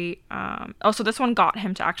very. So this one got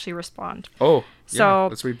him to actually respond. Oh. So, yeah,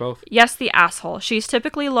 let's read both. Yes, the asshole. She's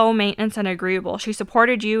typically low maintenance and agreeable. She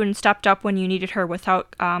supported you and stepped up when you needed her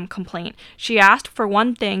without complaint. She asked for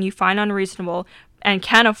one thing you find unreasonable and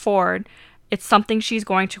can afford. It's something she's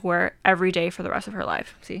going to wear every day for the rest of her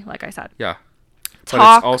life. See, like I said. Yeah. But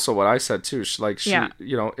talk. it's also what I said too. Yeah.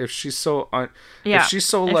 You know, if she's so Yeah. if she's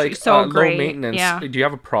so If like she's so low great, maintenance, yeah. do you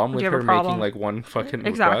have a problem with you have a her problem? making like one fucking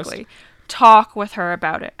Exactly. request? Talk with her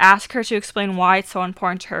about it. Ask her to explain why it's so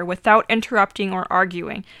important to her without interrupting or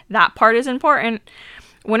arguing. That part is important.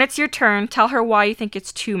 When it's your turn, tell her why you think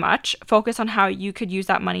it's too much. Focus on how you could use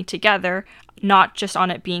that money together, not just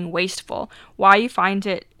on it being wasteful. Why you find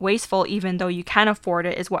it wasteful even though you can afford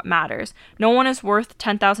it is what matters. No one is worth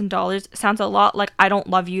 $10,000 sounds a lot like I don't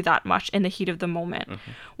love you that much in the heat of the moment.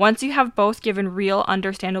 Mm-hmm. Once you have both given real,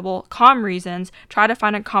 understandable, calm reasons, try to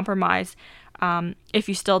find a compromise if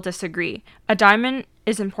you still disagree. A diamond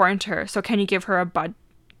is important to her, so can you give her a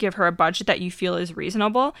budget that you feel is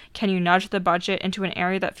reasonable? Can you nudge the budget into an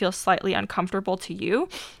area that feels slightly uncomfortable to you?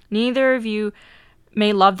 Neither of you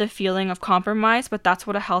may love the feeling of compromise, but that's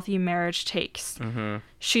what a healthy marriage takes. Mm-hmm.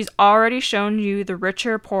 She's already shown you the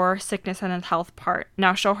richer, poor, sickness, and health part.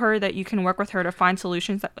 Now show her that you can work with her to find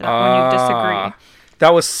solutions that when you disagree.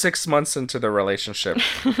 That was 6 months into the relationship.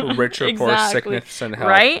 Richer, poor, sickness, and health.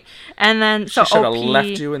 Right? And then, so she should have OP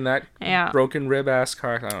left you in that Yeah. broken rib ass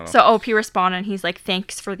car. I don't know. So OP responded and he's like,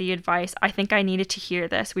 thanks for the advice. I think I needed to hear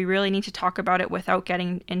this. We really need to talk about it without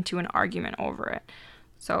getting into an argument over it.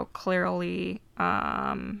 So clearly,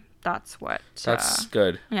 that's what. That's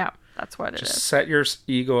good. Yeah, that's what it Just is. set your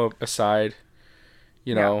ego aside.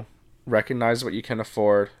 You know, recognize what you can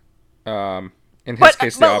afford. In his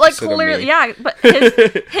case, the opposite of me. Yeah, but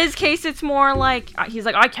his case, it's more like he's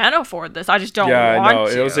like, I can afford this. I just don't Yeah, want I know.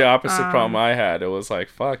 to. It was the opposite problem I had. It was like,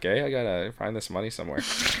 fuck, I gotta find this money somewhere.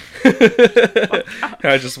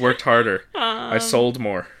 I just worked harder. I sold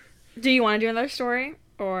more. Do you want to do another story,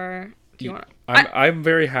 or do you want? I'm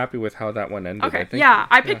very happy with how that one ended. Okay. I think. Yeah,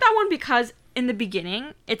 I picked that one because in the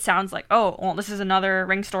beginning it sounds like, oh, well, this is another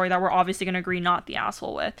ring story that we're obviously gonna agree not the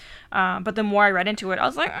asshole with. But the more I read into it, I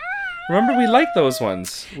was like. Remember, we liked those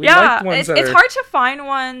ones. We Yeah, liked ones it's hard to find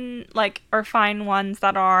find ones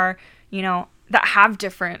that are, that have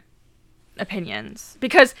different opinions,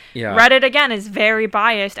 because Reddit again is very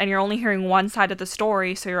biased and you're only hearing one side of the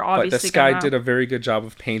story, so you're obviously. But this guy did a very good job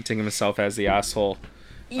of painting himself as the asshole.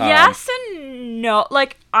 Yes and no,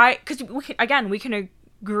 because we can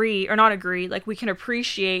agree or not agree, we can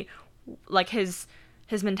appreciate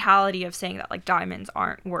his mentality of saying that diamonds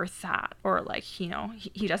aren't worth that, or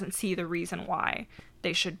he doesn't see the reason why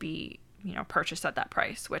they should be purchased at that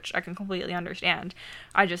price, which I can completely understand.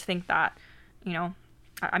 I just think that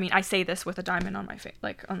I mean, I say this with a diamond on my face,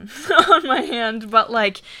 on my hand, but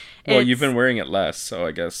well, you've been wearing it less, so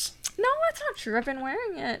I guess. No, that's not true. I've been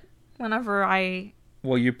wearing it whenever I.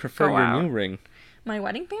 Well, you prefer your new ring. My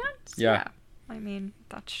wedding bands? Yeah. I mean,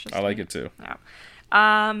 that's just. I like it too. Yeah.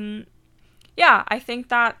 Yeah, I think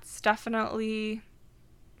that's definitely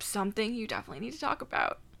something you definitely need to talk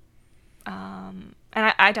about. And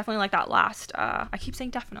I definitely like that last. I keep saying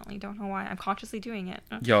definitely. Don't know why. I'm consciously doing it.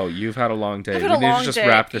 Yo, you've had a long day. We need to just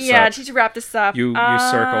wrap this up. Yeah, need to wrap this up. You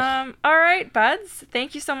circle. All right, buds.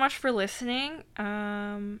 Thank you so much for listening.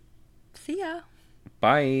 See ya.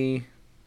 Bye.